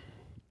wrong.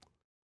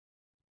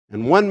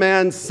 And one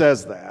man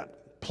says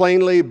that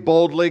plainly,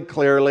 boldly,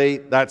 clearly.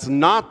 That's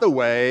not the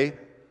way.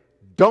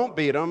 Don't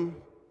beat them.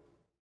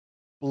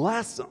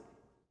 Bless them.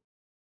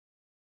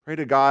 Pray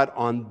to God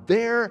on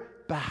their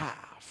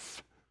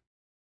behalf.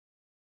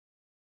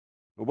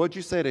 But what'd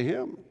you say to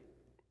him? I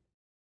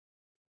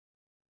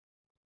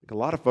think a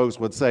lot of folks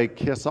would say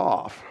kiss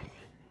off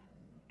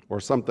or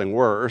something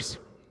worse.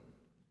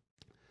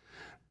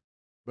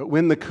 But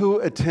when the coup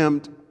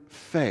attempt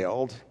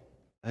failed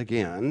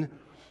again,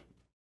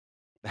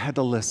 they had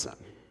to listen.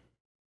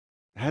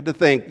 They had to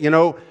think,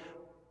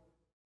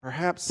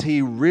 perhaps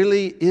he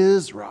really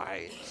is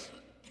right.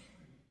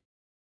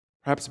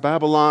 Perhaps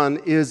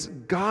Babylon is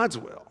God's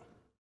will,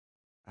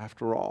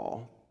 after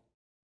all.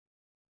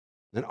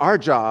 And our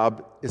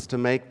job is to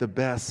make the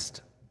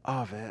best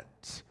of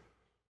it.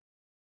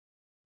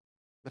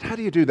 But how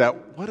do you do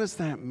that? What does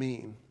that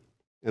mean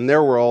in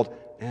their world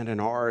and in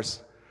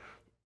ours?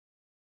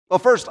 Well,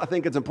 first, I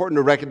think it's important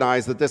to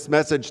recognize that this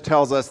message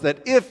tells us that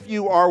if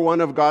you are one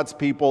of God's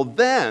people,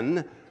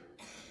 then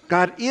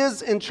God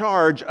is in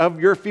charge of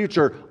your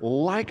future,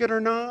 like it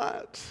or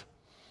not.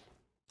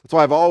 That's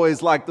why I've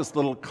always liked this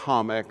little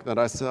comic that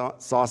I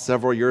saw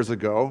several years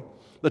ago.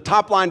 The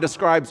top line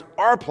describes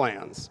our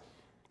plans.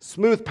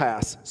 Smooth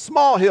pass,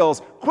 small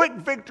hills, quick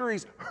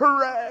victories,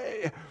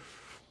 hooray!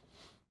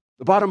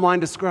 The bottom line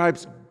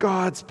describes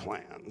God's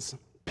plans.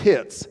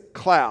 Pits,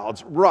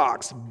 clouds,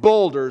 rocks,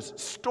 boulders,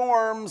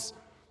 storms.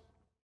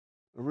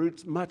 The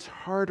route's much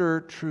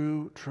harder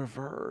to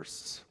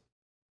traverse.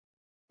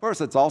 Of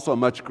course, it's also a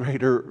much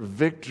greater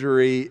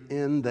victory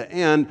in the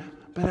end,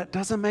 but it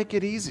doesn't make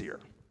it easier.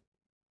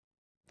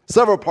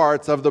 Several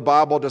parts of the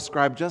Bible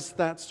describe just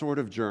that sort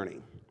of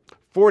journey.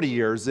 40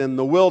 years in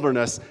the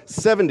wilderness,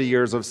 70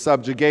 years of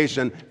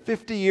subjugation,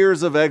 50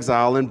 years of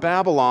exile in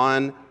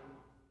Babylon.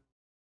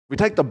 We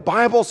take the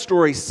Bible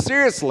story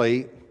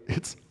seriously,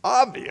 it's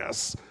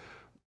obvious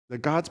that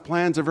God's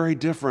plans are very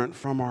different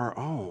from our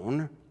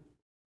own.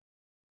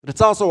 But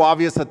it's also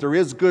obvious that there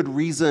is good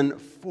reason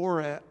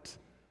for it.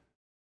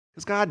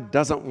 Because God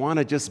doesn't want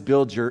to just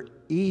build your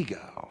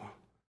ego.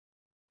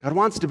 God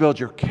wants to build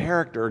your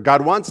character.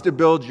 God wants to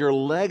build your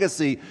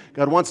legacy.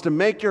 God wants to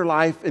make your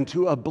life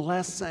into a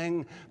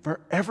blessing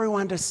for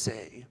everyone to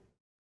see.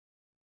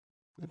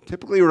 It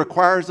typically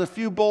requires a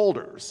few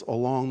boulders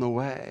along the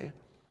way.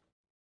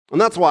 And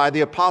that's why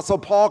the Apostle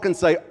Paul can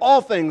say all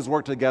things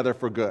work together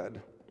for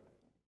good.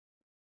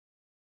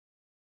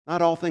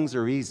 Not all things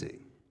are easy.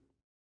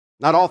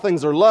 Not all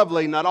things are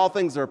lovely. Not all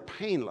things are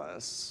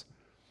painless.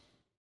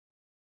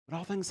 But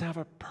all things have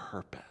a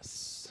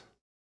purpose.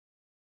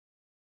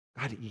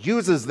 God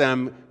uses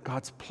them.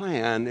 God's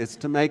plan is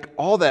to make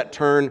all that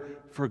turn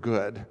for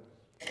good.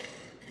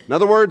 In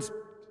other words,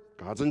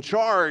 God's in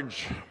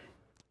charge,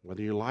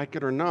 whether you like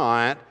it or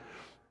not.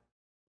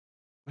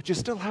 But you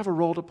still have a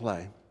role to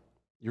play.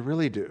 You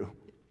really do.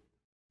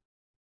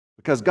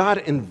 Because God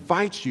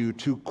invites you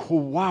to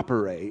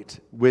cooperate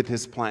with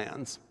his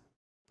plans.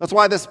 That's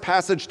why this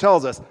passage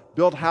tells us,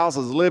 build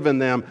houses, live in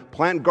them,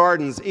 plant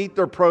gardens, eat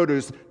their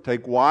produce,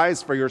 take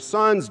wives for your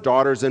sons,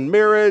 daughters in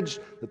marriage,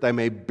 that they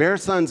may bear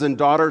sons and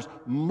daughters,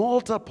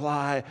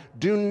 multiply,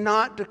 do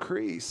not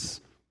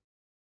decrease.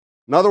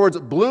 In other words,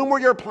 bloom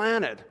where you're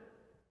planted.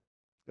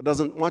 God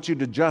doesn't want you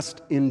to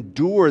just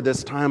endure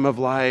this time of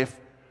life.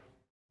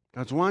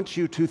 God wants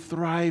you to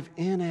thrive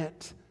in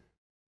it,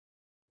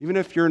 even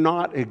if you're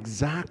not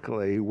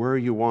exactly where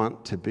you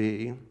want to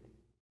be.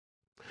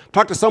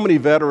 Talked to so many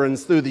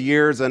veterans through the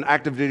years and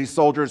active duty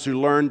soldiers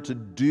who learned to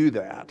do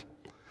that.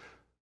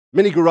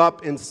 Many grew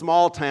up in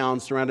small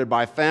towns surrounded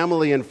by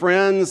family and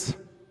friends.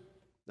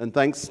 And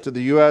thanks to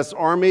the U.S.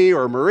 Army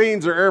or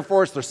Marines or Air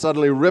Force, they're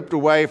suddenly ripped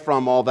away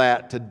from all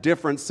that to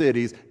different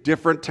cities,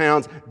 different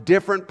towns,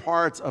 different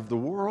parts of the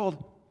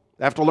world.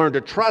 They have to learn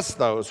to trust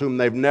those whom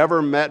they've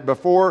never met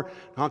before,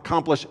 and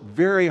accomplish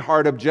very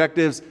hard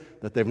objectives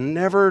that they've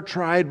never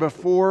tried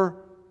before.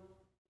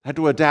 Had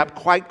to adapt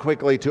quite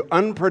quickly to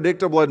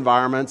unpredictable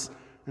environments,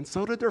 and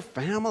so did their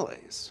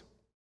families.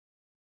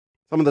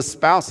 Some of the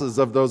spouses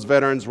of those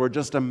veterans were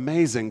just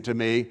amazing to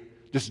me,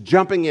 just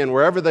jumping in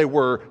wherever they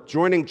were,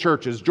 joining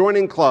churches,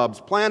 joining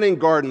clubs, planting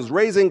gardens,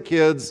 raising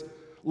kids,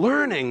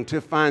 learning to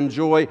find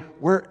joy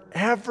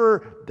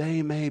wherever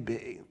they may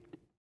be.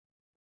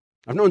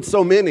 I've known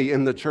so many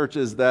in the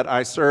churches that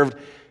I served,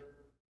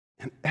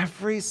 and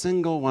every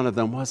single one of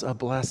them was a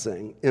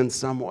blessing in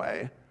some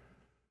way.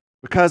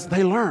 Because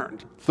they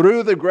learned,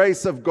 through the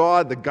grace of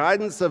God, the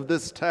guidance of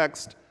this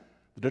text,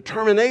 the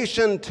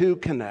determination to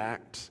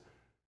connect,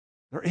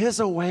 There is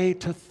a way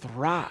to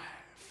thrive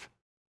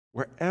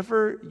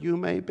wherever you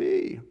may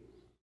be.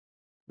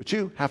 But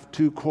you have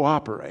to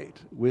cooperate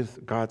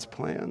with God's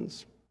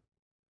plans.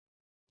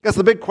 I guess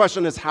the big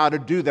question is how to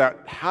do that.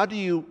 How do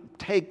you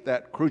take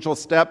that crucial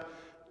step?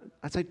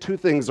 I'd say two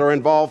things are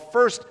involved.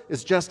 First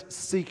is just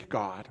seek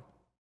God.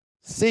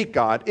 Seek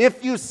God.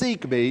 If you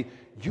seek me,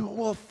 you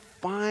will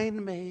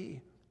find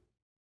me.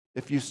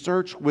 If you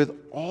search with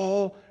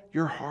all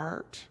your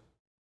heart.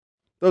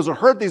 Those who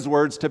heard these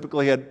words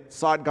typically had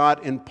sought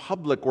God in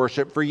public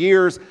worship for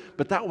years,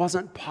 but that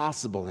wasn't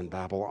possible in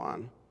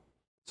Babylon.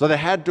 So they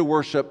had to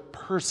worship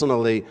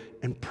personally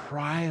and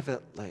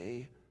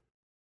privately.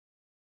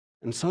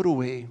 And so do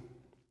we.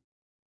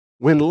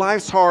 When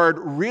life's hard,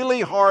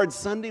 really hard,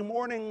 Sunday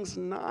morning's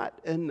not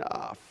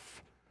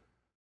enough.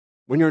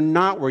 When you're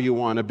not where you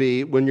want to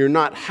be, when you're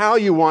not how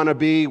you want to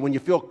be, when you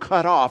feel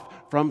cut off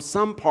from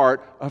some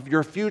part of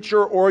your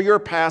future or your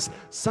past,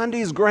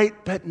 Sunday's great,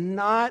 but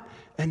not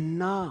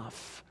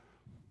enough.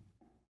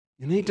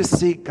 You need to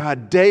seek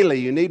God daily.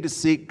 You need to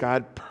seek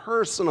God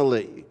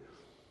personally.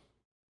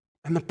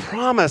 And the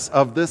promise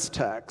of this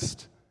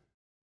text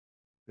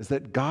is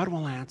that God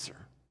will answer.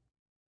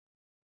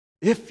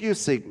 If you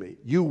seek me,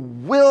 you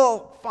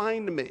will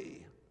find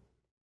me.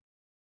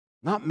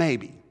 Not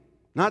maybe,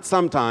 not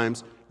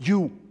sometimes,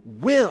 you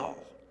will.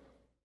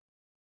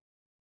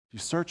 You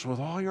search with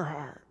all your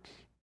heart.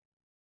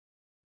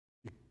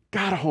 You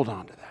got to hold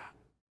on to that.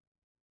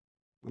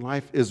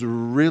 Life is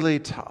really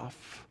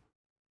tough.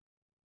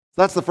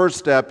 That's the first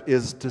step,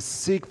 is to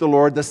seek the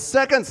Lord. The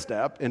second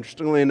step,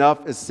 interestingly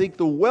enough, is seek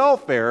the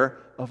welfare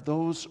of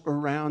those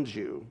around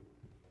you.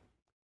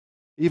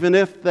 Even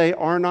if they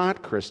are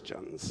not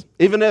Christians,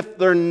 even if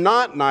they're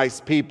not nice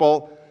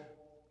people,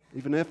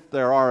 even if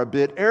they are a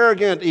bit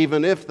arrogant,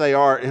 even if they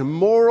are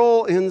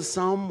immoral in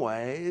some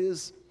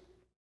ways,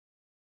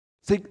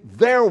 seek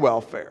their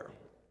welfare,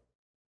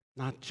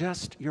 not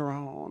just your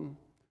own.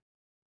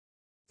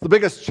 The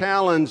biggest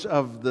challenge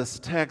of this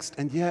text,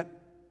 and yet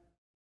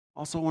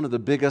also one of the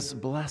biggest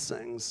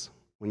blessings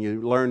when you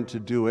learn to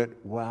do it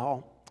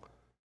well.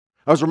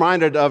 I was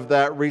reminded of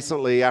that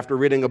recently after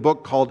reading a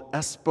book called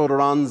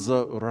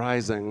Esperanza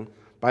Rising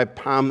by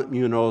Pam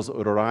Munoz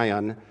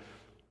Ryan.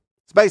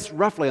 It's based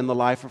roughly on the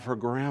life of her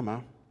grandma.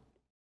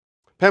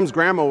 Pam's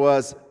grandma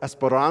was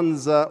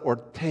Esperanza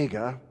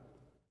Ortega.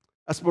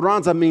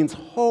 Esperanza means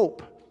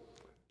hope.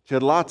 She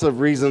had lots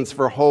of reasons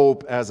for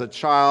hope as a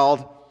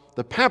child,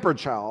 the pampered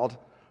child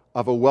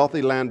of a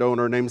wealthy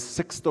landowner named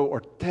Sixto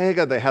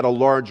Ortega. They had a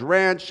large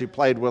ranch. She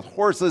played with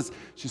horses.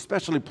 She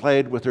especially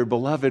played with her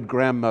beloved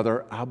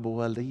grandmother,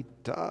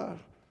 Abuelita.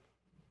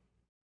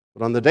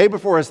 But on the day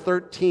before his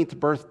 13th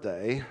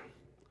birthday,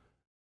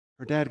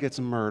 her dad gets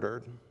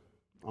murdered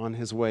on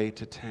his way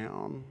to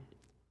town.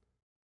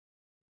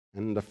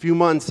 And a few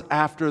months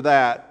after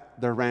that,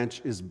 their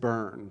ranch is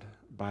burned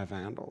by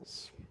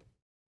vandals.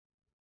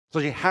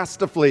 So she has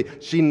to flee.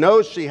 She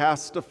knows she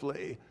has to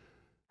flee.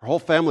 Her whole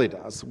family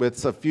does,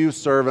 with a few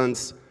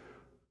servants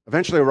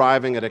eventually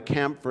arriving at a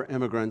camp for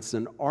immigrants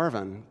in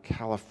Arvin,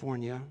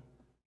 California.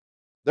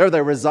 There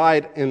they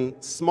reside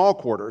in small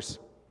quarters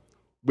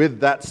with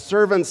that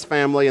servant's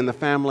family and the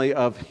family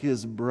of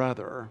his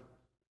brother.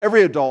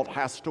 Every adult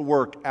has to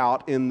work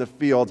out in the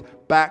fields,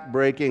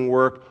 back-breaking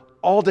work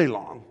all day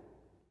long.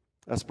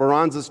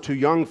 Esperanza's too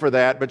young for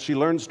that, but she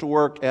learns to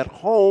work at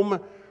home,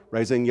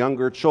 raising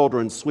younger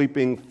children,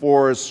 sweeping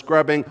floors,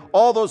 scrubbing,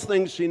 all those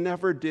things she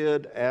never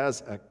did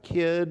as a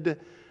kid,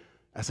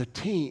 as a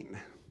teen.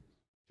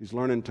 She's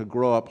learning to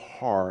grow up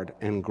hard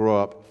and grow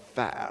up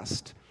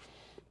fast.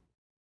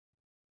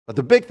 But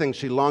the big thing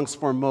she longs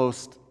for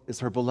most is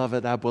her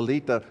beloved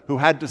Abuelita, who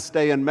had to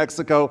stay in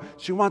Mexico.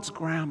 She wants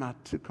Grandma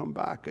to come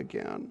back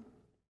again.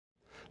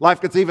 Life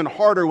gets even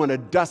harder when a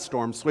dust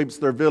storm sweeps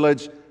their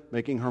village,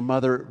 making her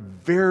mother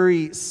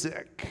very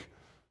sick.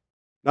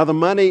 Now the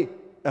money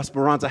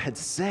Esperanza had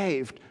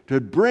saved to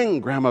bring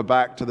Grandma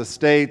back to the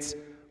States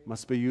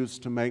must be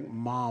used to make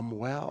Mom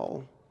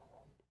well.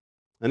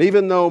 And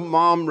even though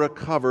Mom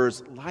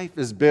recovers, life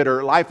is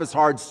bitter, life is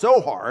hard, so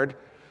hard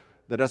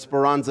that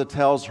Esperanza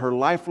tells her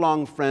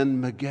lifelong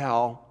friend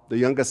Miguel, the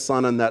youngest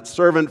son in that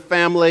servant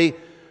family,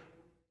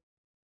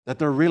 that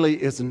there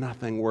really is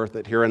nothing worth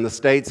it here in the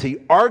States. He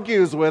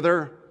argues with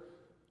her,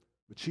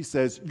 but she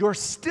says, "You're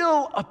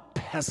still a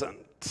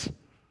peasant.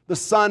 The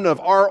son of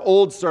our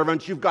old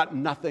servant, you've got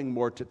nothing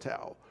more to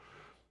tell."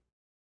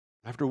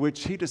 After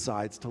which he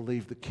decides to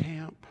leave the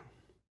camp.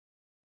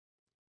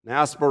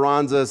 Now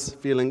Esperanza's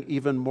feeling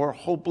even more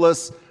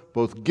hopeless,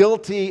 both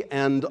guilty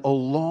and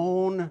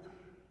alone.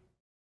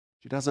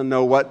 She doesn't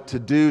know what to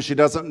do. She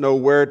doesn't know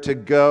where to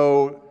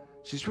go.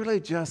 She's really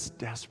just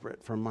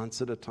desperate for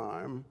months at a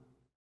time.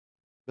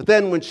 But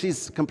then when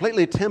she's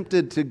completely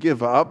tempted to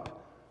give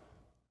up,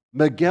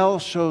 Miguel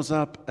shows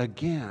up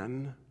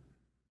again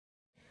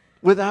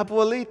with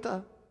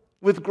Abuelita,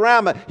 with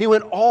Grandma. He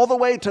went all the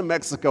way to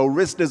Mexico,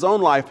 risked his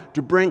own life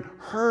to bring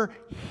her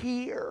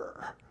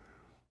here.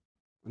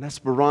 And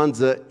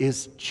Esperanza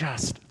is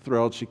just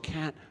thrilled. She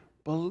can't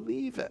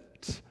believe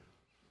it.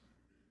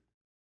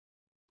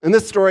 In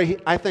this story,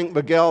 I think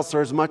Miguel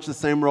serves much the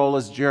same role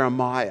as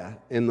Jeremiah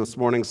in this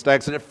morning's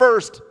text. And at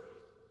first,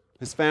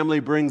 his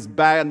family brings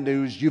bad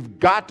news. You've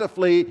got to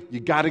flee.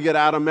 You've got to get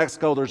out of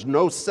Mexico. There's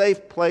no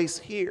safe place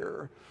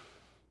here.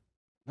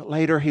 But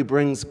later, he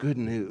brings good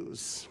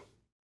news.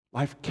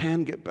 Life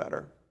can get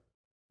better.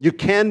 You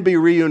can be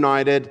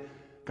reunited.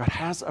 God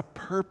has a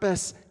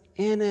purpose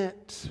in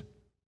it.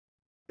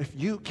 If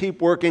you keep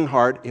working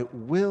hard, it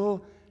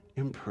will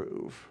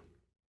improve.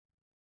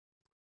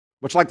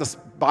 Much like the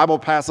Bible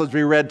passage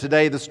we read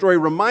today, the story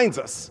reminds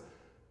us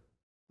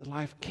that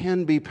life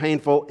can be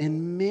painful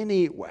in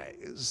many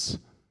ways.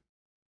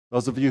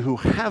 Those of you who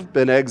have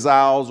been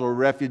exiles or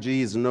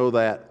refugees know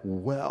that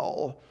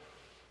well.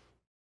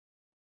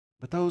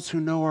 But those who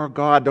know our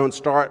God don't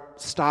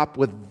stop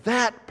with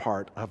that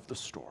part of the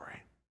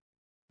story.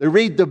 They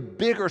read the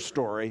bigger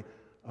story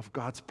of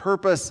God's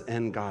purpose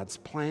and God's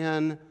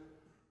plan.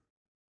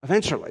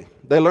 Eventually,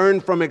 they learn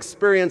from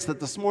experience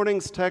that this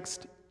morning's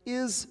text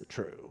is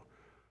true.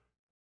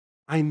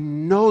 I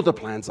know the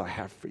plans I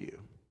have for you.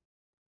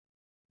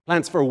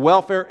 Plans for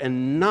welfare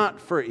and not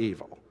for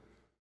evil.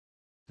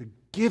 To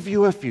give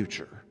you a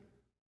future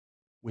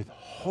with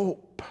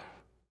hope.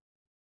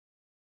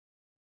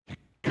 You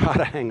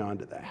gotta hang on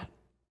to that.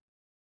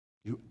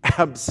 You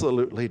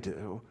absolutely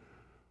do.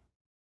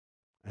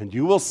 And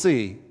you will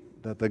see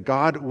that the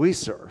God we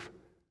serve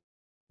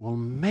will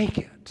make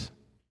it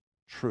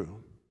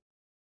true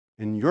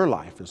in your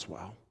life as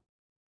well.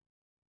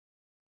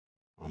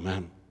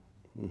 Amen.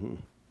 Mm-hmm.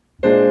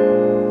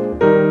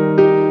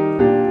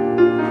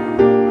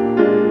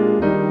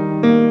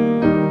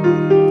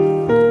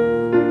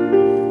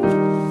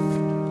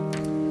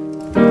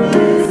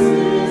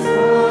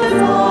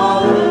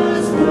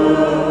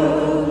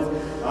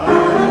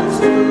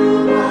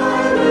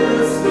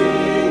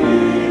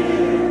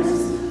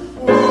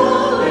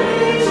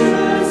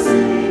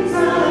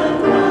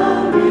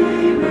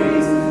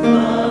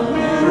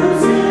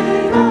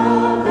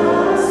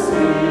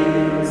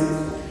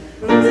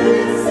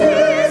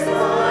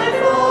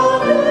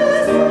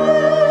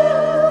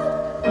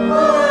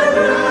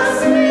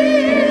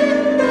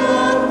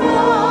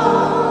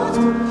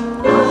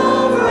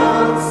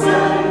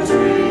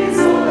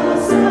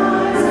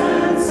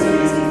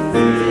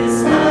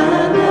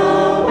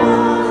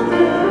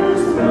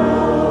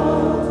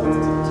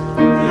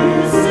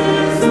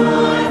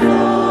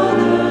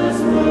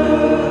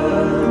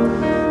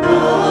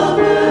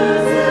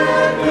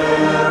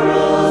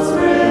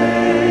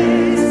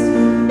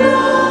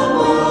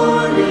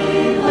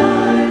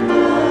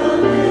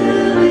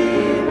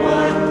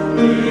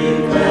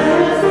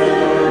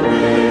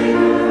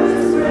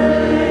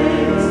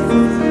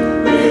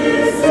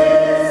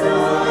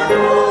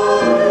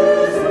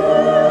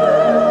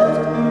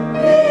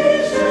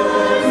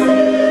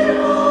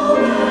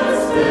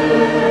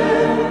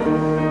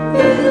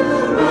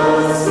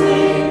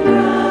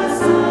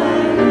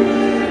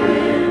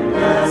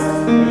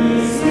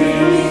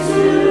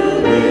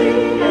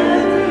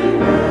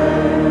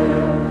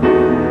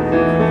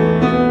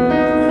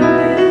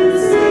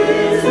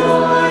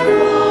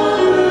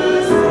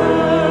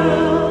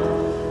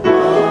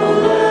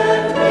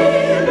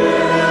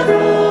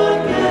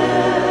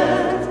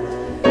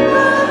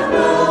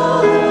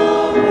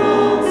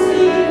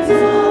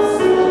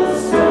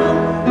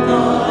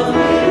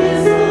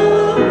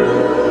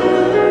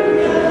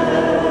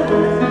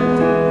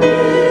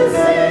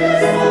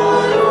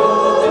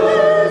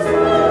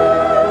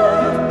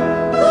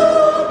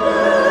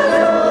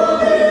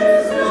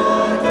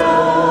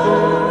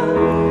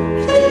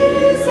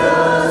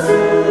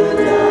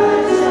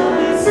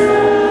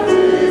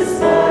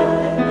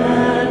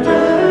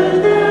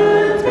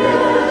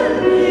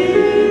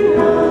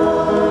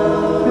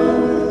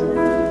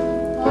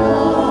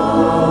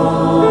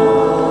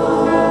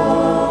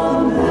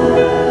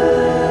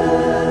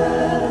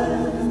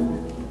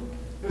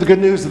 The good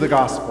news of the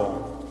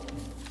gospel.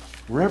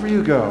 Wherever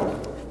you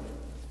go,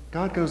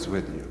 God goes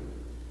with you.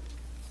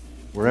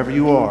 Wherever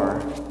you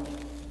are,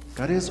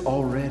 God is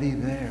already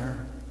there.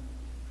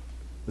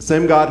 The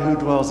same God who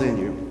dwells in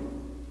you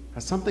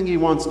has something he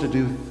wants to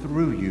do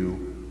through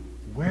you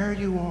where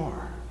you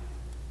are.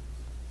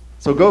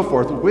 So go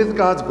forth with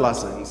God's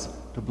blessings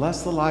to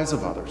bless the lives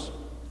of others,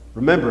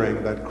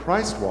 remembering that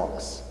Christ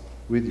walks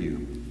with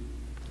you.